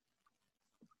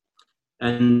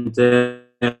 and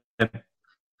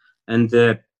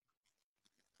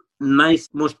nice,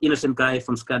 most innocent guy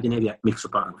from Scandinavia, Mikko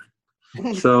Parma.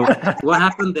 So what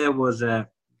happened there was our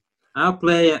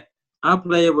player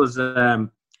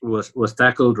was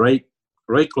tackled right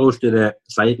close to the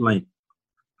sideline,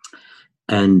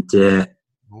 and it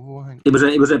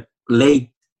was a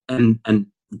late and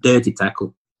dirty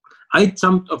tackle. I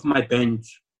jumped off my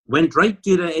bench, went right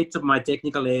to the edge of my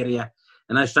technical area,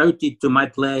 and I shouted to my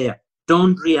player,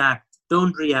 don't react,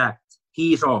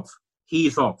 he's off,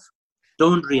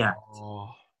 don't react.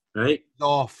 Right?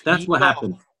 That's what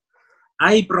happened.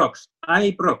 Ibrox,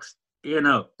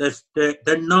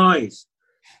 the noise,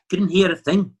 couldn't hear a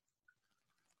thing.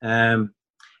 And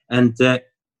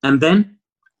then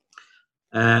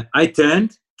I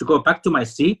turned to go back to my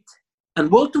seat, and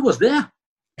Walter was there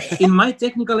in my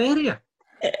technical area.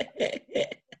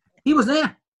 He was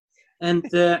there. And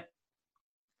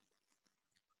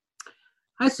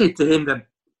I said to him that,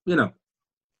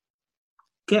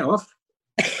 get off.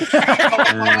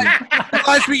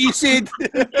 That's what you said.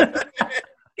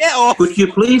 Get off. Could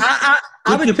you please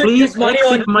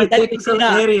exit my technical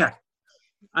area?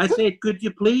 I said, could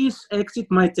you please exit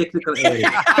my technical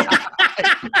area?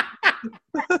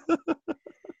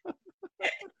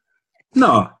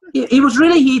 No, he was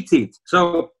really heated.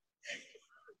 So,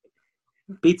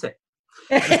 beat it.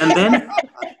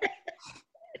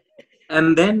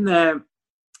 And then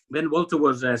when Walter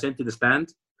was sent to the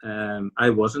stand, I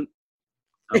wasn't.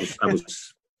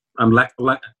 I'm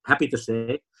happy to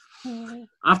say.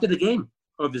 After the game,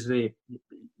 obviously,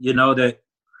 the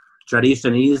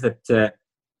tradition is that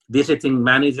visiting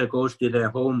manager goes to the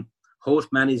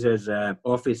host manager's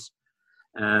office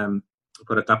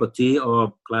for a cup of tea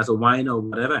or glass of wine or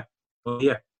whatever.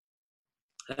 Here.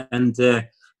 And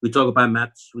we talk about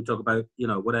match, we talk about,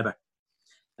 whatever.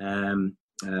 And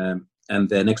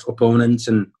the next opponents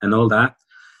and all that.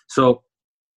 So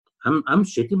I'm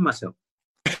shitting myself.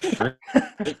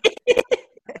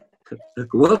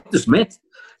 Walter Smith.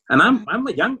 And I'm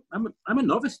a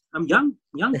novice. I'm young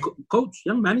coach,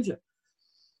 young manager,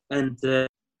 and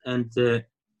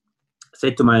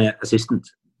said to my assistant,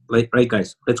 like, right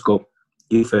guys, let's go,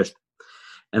 you first.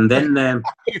 And then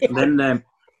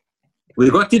we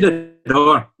got to the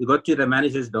door. We got to the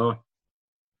manager's door,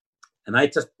 and I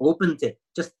just opened it,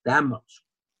 just that much,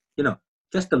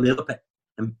 just a little bit,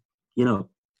 and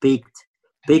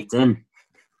peeked in.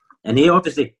 And he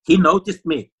noticed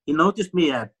me. He noticed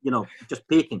me, just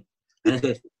peeking.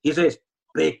 And he says,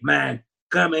 big man,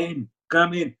 come in.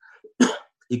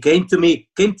 He came to me,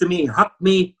 hugged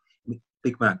me.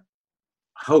 Big man,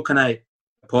 how can I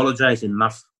apologize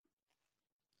enough?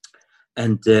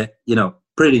 And,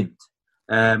 brilliant.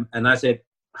 And I said,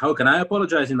 how can I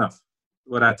apologize enough?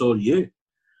 What I told you.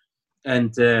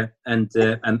 And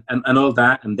all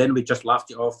that. And then we just laughed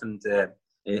it off and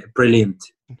brilliant.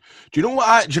 Do you know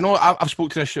what? I've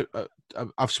spoke to this.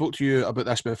 I've spoke to you about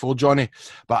this before, Johnny.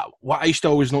 But what I used to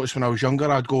always notice when I was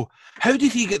younger, I'd go, "How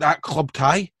did he get that club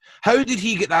tie? How did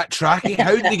he get that trackie?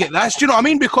 How did he get this?" Do you know what I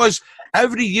mean? Because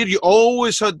every year you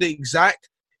always had the exact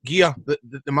gear that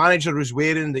the manager was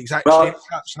wearing, the exact same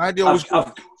caps. And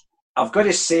I've got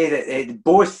to say that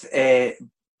both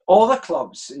all the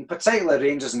clubs, in particular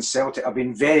Rangers and Celtic, have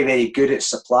been very, very good at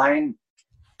supplying.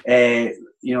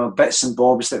 Bits and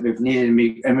bobs that we've needed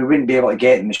and we wouldn't be able to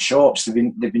get in the shops. They've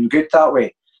been good that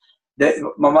way.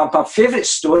 My favourite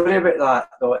story about that,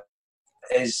 though,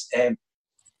 is a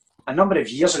number of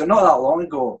years ago, not that long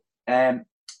ago. I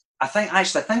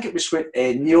think it was with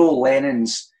Neil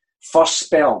Lennon's first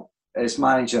spell as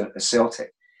manager at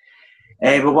Celtic.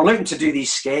 We were looking to do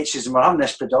these sketches and we're having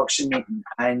this production meeting,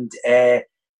 and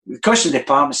the costume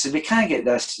department said, we can't get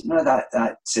this,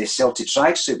 that Celtic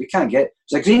tracksuit, we can't get it. It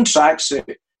was a green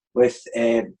tracksuit with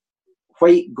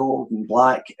white, gold and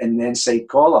black in the inside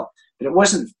collar, but it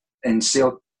wasn't in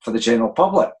sale for the general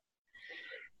public.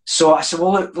 So I said,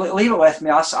 well, look, leave it with me,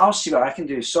 I'll see what I can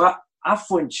do. So I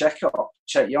phoned Chick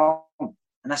Young,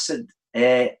 and I said,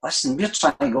 listen, we're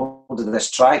trying to go hold of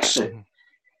this tracksuit.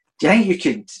 Do you think you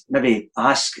could maybe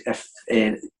ask if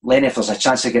Lenny, if there's a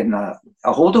chance of getting a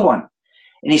hold of one?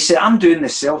 And he said, I'm doing the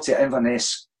Celtic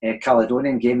Inverness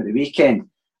Caledonian game at the weekend.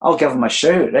 I'll give him a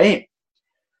shout, right?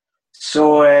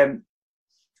 So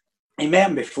he met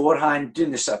him beforehand,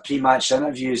 doing the sort of pre-match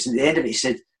interviews, and at the end of it he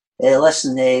said,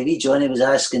 listen, wee Johnny was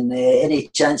asking any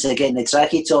chance of getting the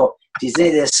tracky top. He's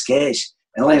doing this sketch.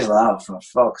 And Lenny's like, oh, for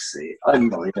fuck's sake,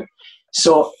 unbelievable.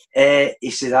 So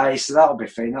he said, that'll be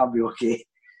fine, that'll be okay.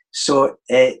 So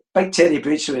Big Terry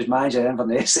Butcher was manager of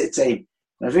Inverness at the time.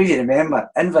 And if you remember,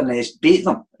 Inverness beat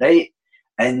them, right?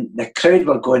 And the crowd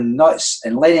were going nuts.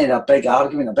 And Lenny had a big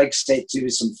argument, a big set to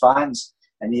with some fans.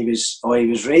 And he was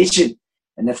raging.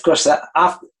 And of course, that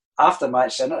after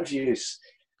match interviews,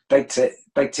 Big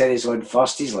Terry's on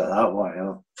first. He's like that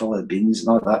one, full of beans and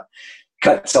all that.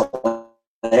 Cut to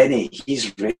Lenny,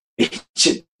 he's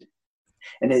raging.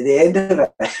 And at the end of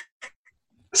it,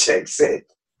 Chick said,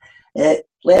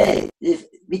 Lenny,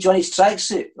 me Johnny's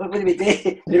tracksuit, what do we do?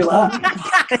 And he was like,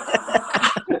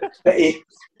 but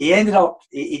he ended up,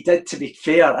 he did, to be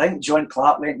fair, I think John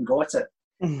Clark went and got it.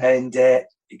 And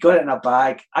he got it in a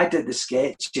bag. I did the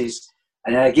sketches,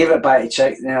 and then I gave it back to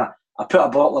Chick. And then I put a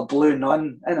bottle of Blue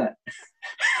Nun in it.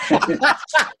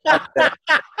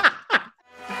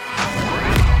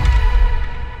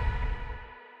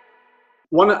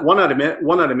 One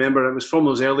I remember, it was from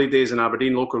those early days in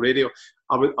Aberdeen local radio.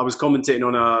 I was commentating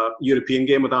on a European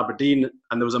game with Aberdeen,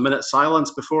 and there was a minute's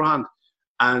silence beforehand.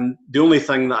 And the only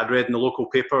thing that I'd read in the local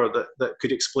paper that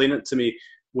could explain it to me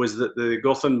was that the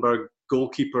Gothenburg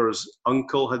goalkeeper's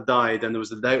uncle had died, and there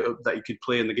was the doubt that he could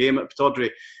play in the game at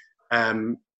Pittodrie.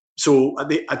 So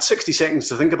I had 60 seconds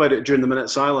to think about it during the minute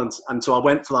silence, and so I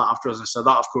went for that after, as I said.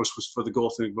 That, of course, was for the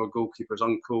Gothenburg goalkeeper's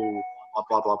uncle, blah,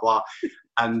 blah, blah, blah.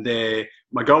 And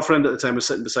my girlfriend at the time was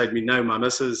sitting beside me now, my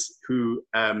missus, who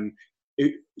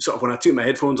sort of, when I took my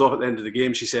headphones off at the end of the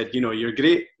game, she said, you're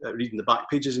great at reading the back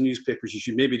pages of newspapers. You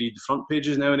should maybe read the front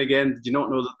pages now and again. Did you not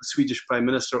know that the Swedish Prime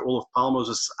Minister, Olof Palme,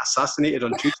 was assassinated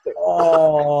on Tuesday?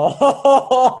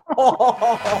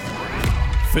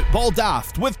 Football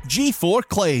Daft with G4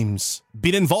 Claims.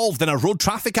 Been involved in a road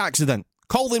traffic accident?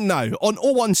 Call them now on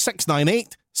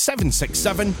 01698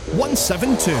 767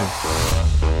 172.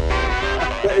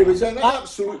 But it was an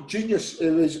absolute genius.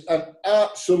 It was an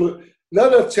absolute... The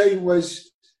other time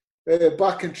was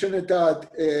back in Trinidad.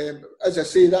 As I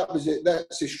say,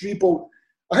 that's a Shreebolt.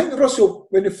 I think Russell,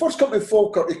 when he first came to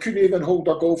Falkirk, he couldn't even hold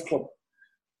a golf club.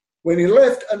 When he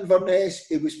left Inverness,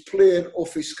 he was playing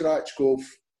off his scratch golf.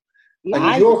 And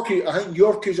Yorkie, I think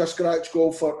Yorkie's a scratch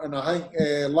golfer, and I think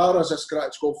Lara's a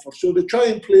scratch golfer. So they try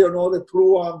and play on all the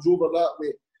pro-ams over that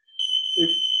way.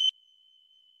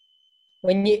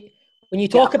 When you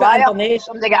talk about international,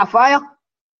 somebody got a fire.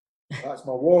 That's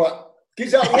my wallet. Give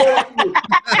that wallet to me.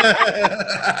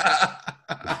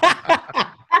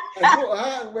 And what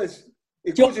happened was,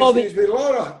 he goes and stays with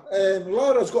Lara.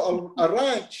 Lara's got a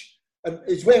ranch. And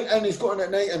he's went in, he's got in at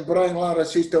night, and Brian Lara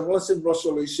says to him, listen,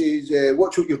 Russell, he says,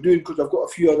 watch what you're doing, because I've got a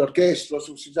few other guests.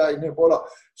 Russell says, aye, no bother.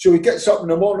 So he gets up in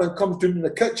the morning, comes down in the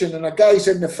kitchen, and a guy's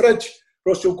in the fridge.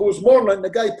 Russell goes, morning.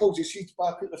 The guy pulls his seats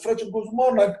back out the fridge and goes,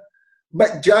 morning,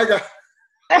 Mick Jagger.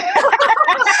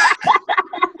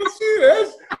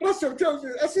 Serious? Russell tells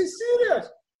me, I said, serious?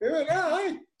 He went,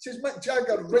 aye. He says, Mick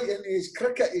Jagger right into his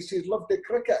cricket. He says, loved the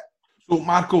cricket. So,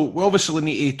 Marco, we obviously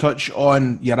need to touch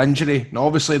on your injury. Now,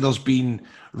 obviously, there's been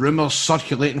rumours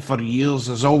circulating for years.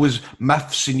 There's always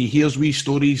myths, and you hear wee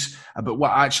stories about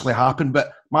what actually happened.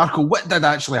 But, Marco, what did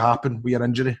actually happen with your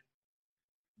injury?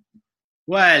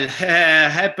 Well,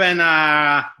 happened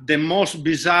the most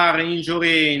bizarre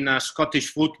injury in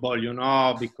Scottish football, you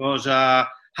know, because I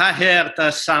heard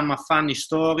some funny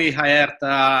story. I heard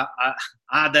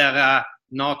other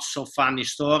not so funny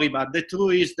story, but the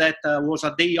truth is that was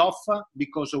a day off,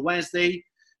 because Wednesday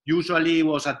usually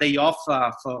was a day off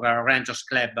for Rangers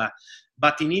Club.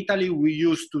 But in Italy, we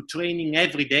used to training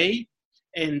every day,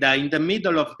 and in the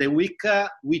middle of the week,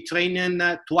 we train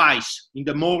twice, in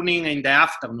the morning and in the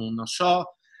afternoon. So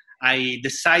I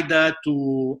decided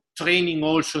to training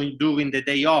also during the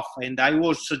day off, and I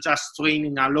was just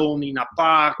training alone in a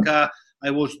park.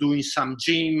 I was doing some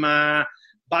gym,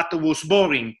 but it was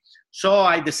boring. So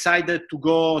I decided to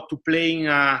go to playing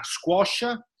squash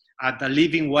at the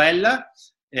Living Well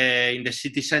in the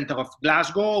city centre of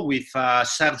Glasgow with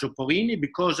Sergio Porini,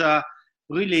 because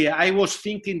really I was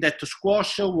thinking that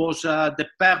squash was the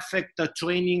perfect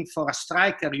training for a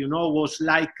striker, you know, was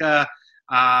like a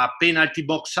penalty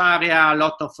box area, a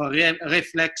lot of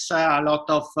reflex, a lot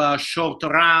of short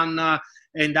run,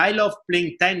 and I love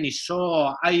playing tennis.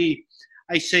 So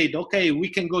I said, okay, we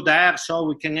can go there so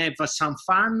we can have some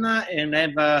fun and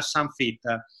have some fit.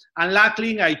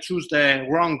 Unluckily, I chose the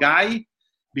wrong guy,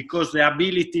 because the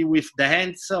ability with the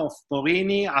hands of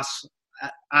Porini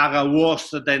are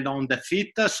worse than on the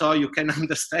feet. So you can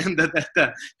understand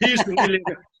that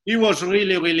he was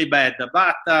really, really bad.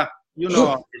 But, you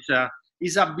know,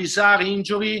 it's a bizarre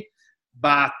injury.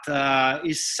 But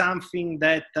it's something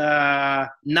that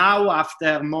now,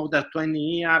 after more than 20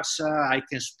 years, I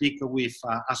can speak with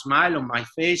a smile on my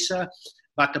face.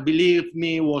 But believe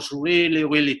me, it was really,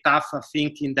 really tough,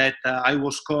 thinking that I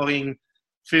was scoring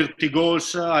 30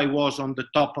 goals. I was on the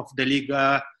top of the league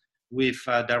with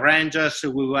the Rangers.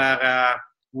 We were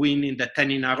winning the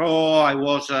 10 in a row. I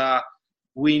was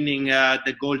winning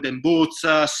the Golden Boots.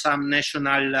 Some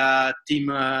national team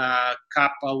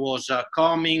cup was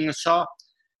coming. So,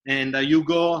 and you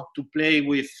go to play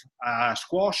with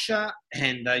squash,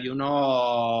 and you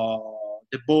know,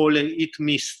 the ball hit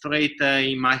me straight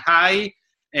in my eye,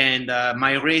 and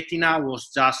my retina was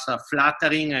just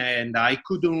fluttering, and I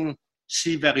couldn't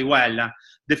see very well.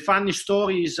 The funny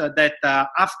story is that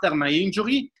after my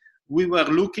injury, we were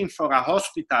looking for a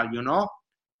hospital, you know.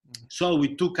 So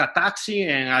we took a taxi,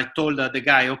 and I told the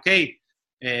guy, okay,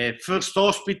 first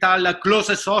hospital,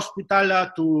 closest hospital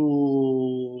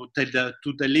to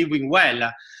the Living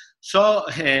Well. So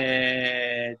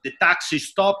the taxi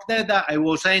stopped. I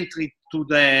was entering to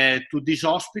this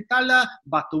hospital,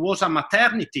 but it was a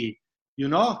maternity, you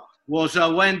know. Was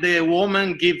when the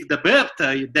woman gave the birth,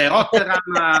 the Rotterdam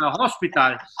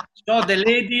hospital. So the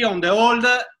lady on the hall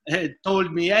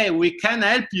told me, hey, we can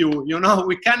help you, you know,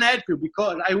 we can help you,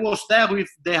 because I was there with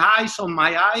the eyes on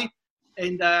my eye,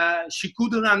 and she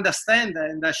couldn't understand,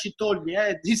 and she told me,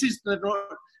 hey, this is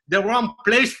the wrong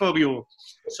place for you.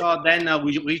 So then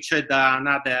we reached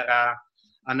another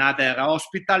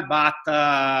hospital, but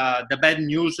the bad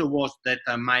news was that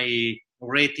my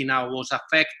retina was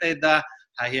affected.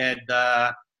 I had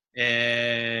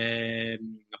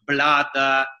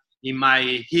blood in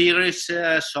my iris,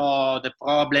 so the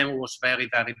problem was very,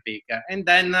 very big. And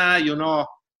then, you know,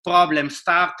 problem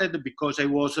started because I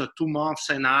was 2 months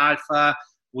and a half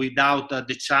without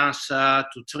the chance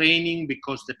to training,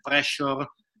 because the pressure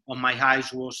on my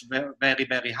eyes was very,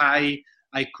 very high.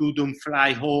 I couldn't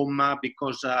fly home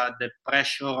because the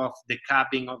pressure of the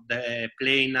cabin of the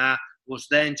plane was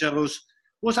dangerous.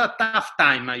 It was a tough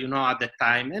time, you know, at the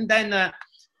time. And then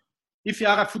if you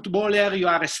are a footballer, you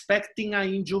are expecting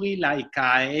an injury like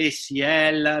a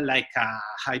ACL, like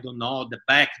I don't know, the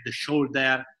back, the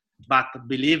shoulder. But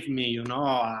believe me, you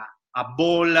know, a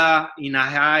ball in a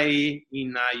eye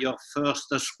in your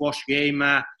first squash game.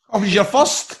 Oh, was your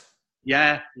first?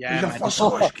 Yeah. Was your first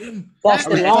squash game? First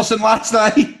I was first and last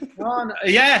night.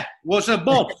 Yeah, was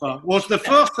both. Was the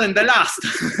first and the last.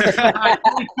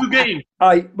 2 games.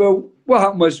 Aye, well, what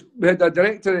happened was we had a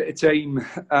director at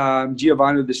the time,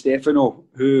 Giovanni Di Stefano,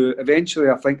 who eventually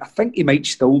I think he might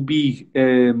still be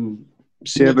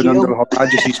serving under Her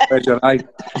Majesty's Treasure Eye.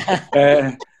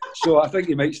 So I think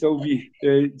he might still be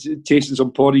tasting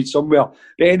some porridge somewhere.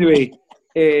 But anyway,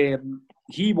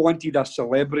 he wanted a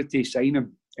celebrity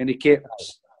signing, and he kept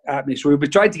at me. So we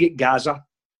tried to get Gaza,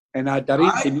 and I'd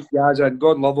arranged to meet Gaza, and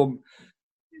God love him,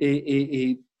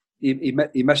 he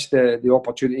missed the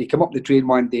opportunity. He came up the train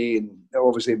one day, and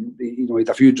obviously, he had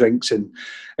a few drinks, and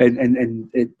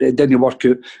it didn't work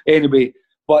out. Anyway,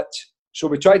 so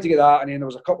we tried to get that, and then there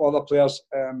was a couple of other players.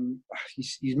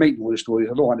 You might know the stories.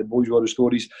 I don't want to bore you all the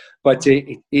stories, but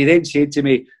he then said to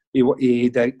me he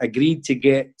had agreed to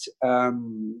get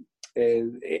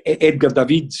Edgar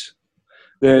Davids,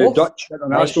 the Dutch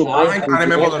international. I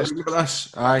remember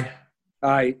this.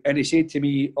 Aye, and he said to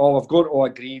me, I've got it all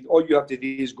agreed. All you have to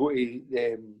do is go to,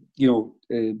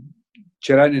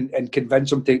 Turin and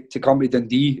convince him to come to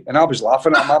Dundee." And I was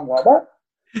laughing at him. I'm like, "What?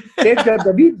 Edgar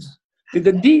Davids to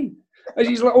Dundee?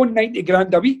 He's like on 90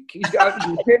 grand a week. He's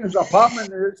getting his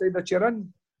apartment outside the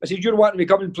Turin." I said, "You're wanting to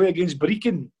come and play against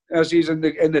Brecon?" I says, in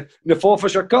the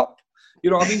Forfarshire Cup. You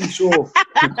know what I mean? So,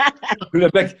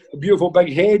 with a beautiful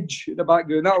big hedge in the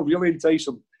background, that'll really entice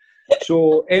him.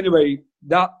 So, anyway,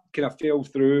 that kind of fell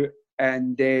through,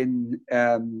 and then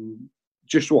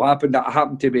just so happened that I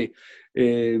happened to be,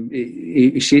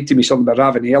 he said to me something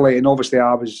about Ravanelli, and obviously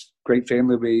I was quite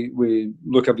friendly with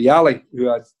Luca Vialli, who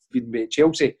had been with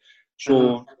Chelsea.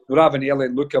 So, Ravanelli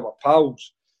and Luca were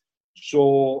pals.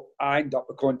 So, I ended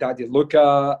up contacting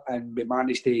Luca, and we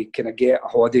managed to kind of get a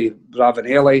hold of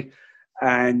Ravanelli,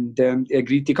 and he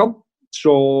agreed to come.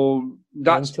 So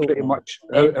that's pretty much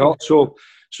how.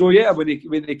 So yeah, when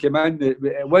they came in,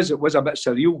 it was a bit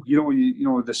surreal. You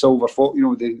know the silver fox.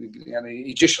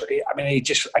 He just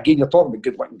again, you're talking about a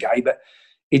good-looking guy, but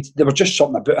there was just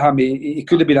something about him. He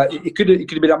could have been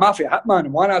a mafia hitman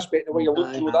in one aspect. The way you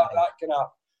look through that kind of.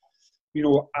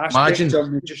 Aspect of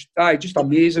him, just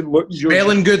amazing looking.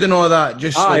 Smelling good and all that.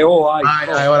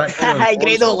 Aye,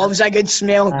 Grado loves a good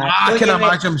smell. I can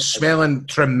imagine him smelling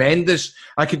tremendous.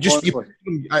 I could just,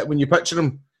 when you picture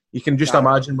him, you can just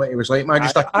imagine what he was like, man.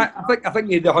 I think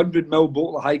he had the 100 ml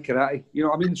bottle of High Karate. You know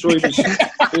what I mean? So he was.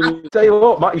 Tell you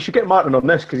what, Matt, you should get Martin on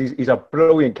this because he's a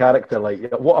brilliant character. Like,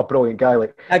 what a brilliant guy!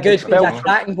 Like, he's a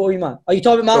cracking boy, man. Are you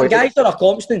talking about Martin Geisler or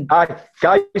Compston? Aye,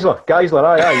 Geisler.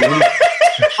 Aye.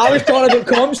 I was talking about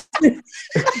Compston.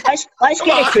 Let's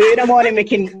get a few of them on, and we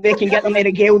can get them to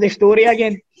regale the story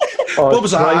again. What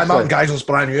was that? Martin Geisler's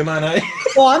brand new, man.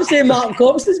 Oh, I'm saying Martin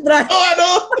Compston's brand. Oh, I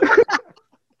know.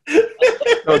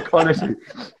 No, honestly,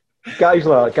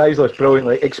 Geisler's brilliant.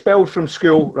 Like, expelled from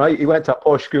school, right? He went to a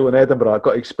posh school in Edinburgh,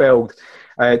 got expelled.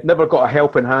 Never got a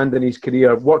helping hand in his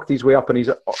career. Worked his way up, and he's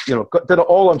did it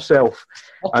all himself.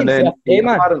 And then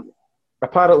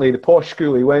apparently the posh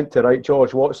school he went to, right,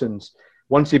 George Watson's.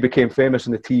 Once he became famous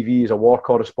on the TV as a war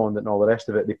correspondent and all the rest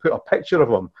of it, they put a picture of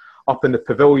him up in the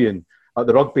pavilion at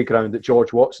the rugby ground at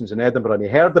George Watson's in Edinburgh, and he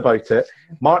heard about it,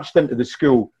 marched into the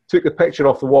school, took the picture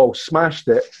off the wall, smashed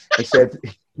it, and said,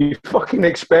 "You fucking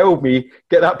expelled me,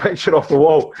 get that picture off the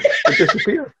wall," and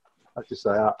disappeared. That's just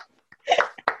like that.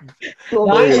 So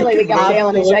basically the guy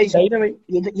telling his eyes,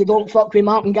 you don't fuck with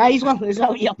Martin Geisler? Is that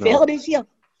what you're telling us here?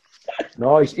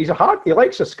 No, he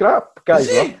likes a scrap,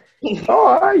 Geisler.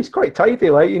 Oh, he's quite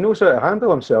tidy. Like, he knows how to handle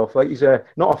himself. Like, he's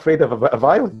not afraid of a bit of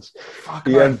violence. I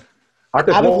would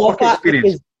love that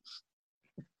because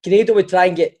Grado would try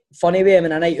and get funny with him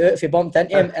in a night out if he bumped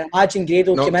into him. And imagine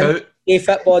Grado came in, a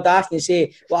football daft, and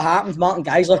say, "What happened? Martin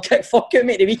Geisler kicked fuck out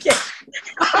me at the weekend."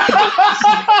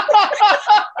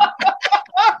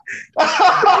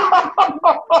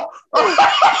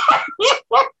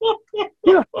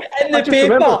 In the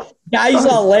paper,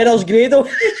 Geisler, letters, Grado.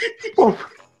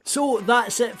 So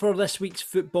that's it for this week's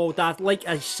Football Daft. Like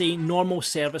I say, normal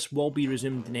service will be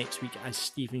resumed next week as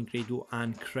Stephen Grado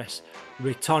and Chris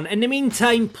return. In the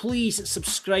meantime, please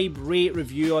subscribe, rate,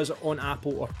 review us on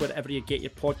Apple or wherever you get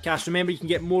your podcasts. Remember, you can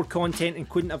get more content,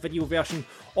 including a video version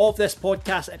of this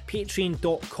podcast at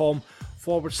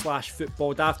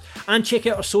patreon.com/Football Daft, and check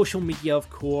out our social media, of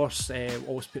course.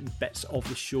 Always putting bits of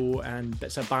the show and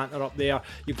bits of banter up there.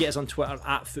 You'll get us on Twitter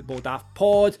at Football Daft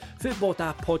Pod, Football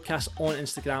Daft Podcast on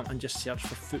Instagram, and just search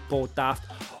for Football Daft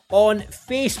on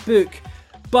Facebook.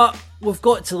 But we've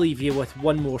got to leave you with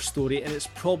one more story, and it's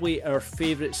probably our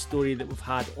favourite story that we've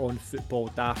had on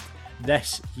Football Daft.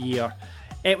 this year.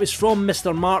 It was from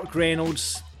Mr. Mark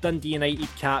Reynolds, Dundee United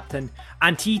captain,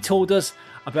 and he told us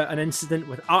about an incident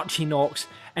with Archie Knox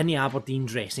in the Aberdeen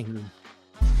dressing room.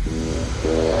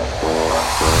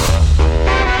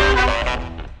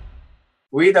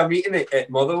 We had a meeting at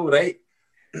Motherwell, right?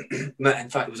 In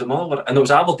fact, it was a Motherwell, and it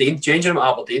was Aberdeen, changing room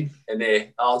at Aberdeen,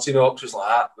 and Archie Knox was like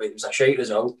that. It was a shite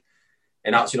result,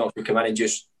 and Archie Knox would come in and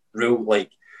just rule.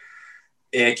 Like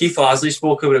Keith Lasley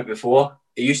spoke about it before.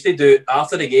 He used to do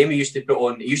after the game. He used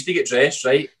to get dressed,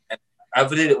 right? And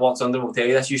everybody that walks under will tell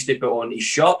you this. He used to put on his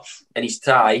shirt and his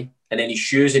tie, and then his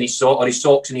shoes and his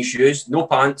socks and his shoes. No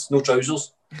pants, no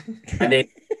trousers, and then.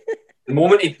 The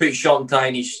moment he'd put his shirt and tie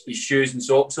and his shoes and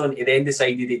socks on, he then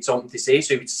decided he had something to say,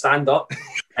 so he would stand up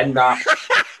and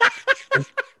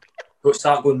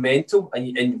start going mental.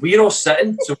 And we're all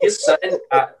sitting, so we're sitting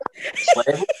at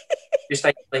level, just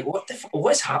like what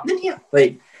is happening here?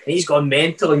 Like, and he's gone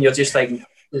mental, and you're just like,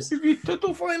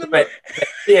 but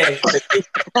yeah.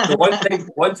 So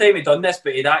one time he'd done this,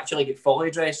 but he'd actually get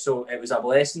fully dressed, so it was a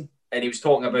blessing. And he was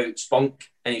talking about spunk,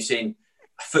 and he was saying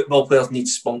a football player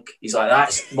needs spunk. He's like,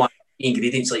 that's one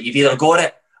ingredients, like you've either got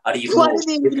it or you've not. What are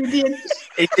the ingredients?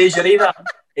 It says you're either.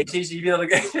 It says you've either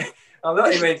got. I'm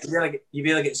not even. You've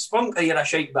either get spunk or you're a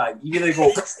shite bag. You either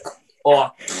go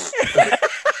or.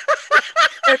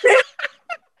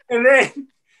 and then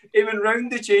he went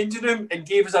round the changing room and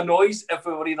gave us a noise if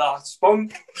we were either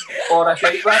spunk or a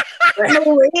shite bag. No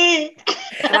way.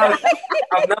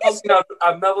 I've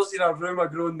never seen a room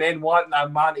of grown men wanting a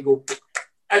man to go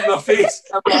in their face.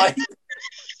 I'm like.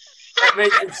 It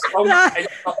makes him spunk and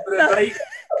up for the break,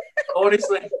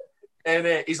 honestly.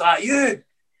 And he's like, you,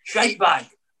 shite bag.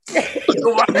 You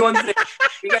go on laundry.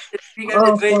 You get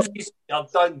the trenches, you're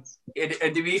done.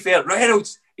 And to be fair,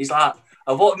 Reynolds, he's like,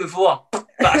 I've walked before, but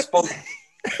I spunk.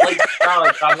 Like,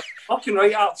 I'm fucking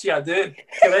right, Archie, I do.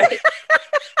 Correct?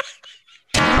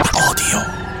 Audio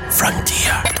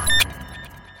Frontier.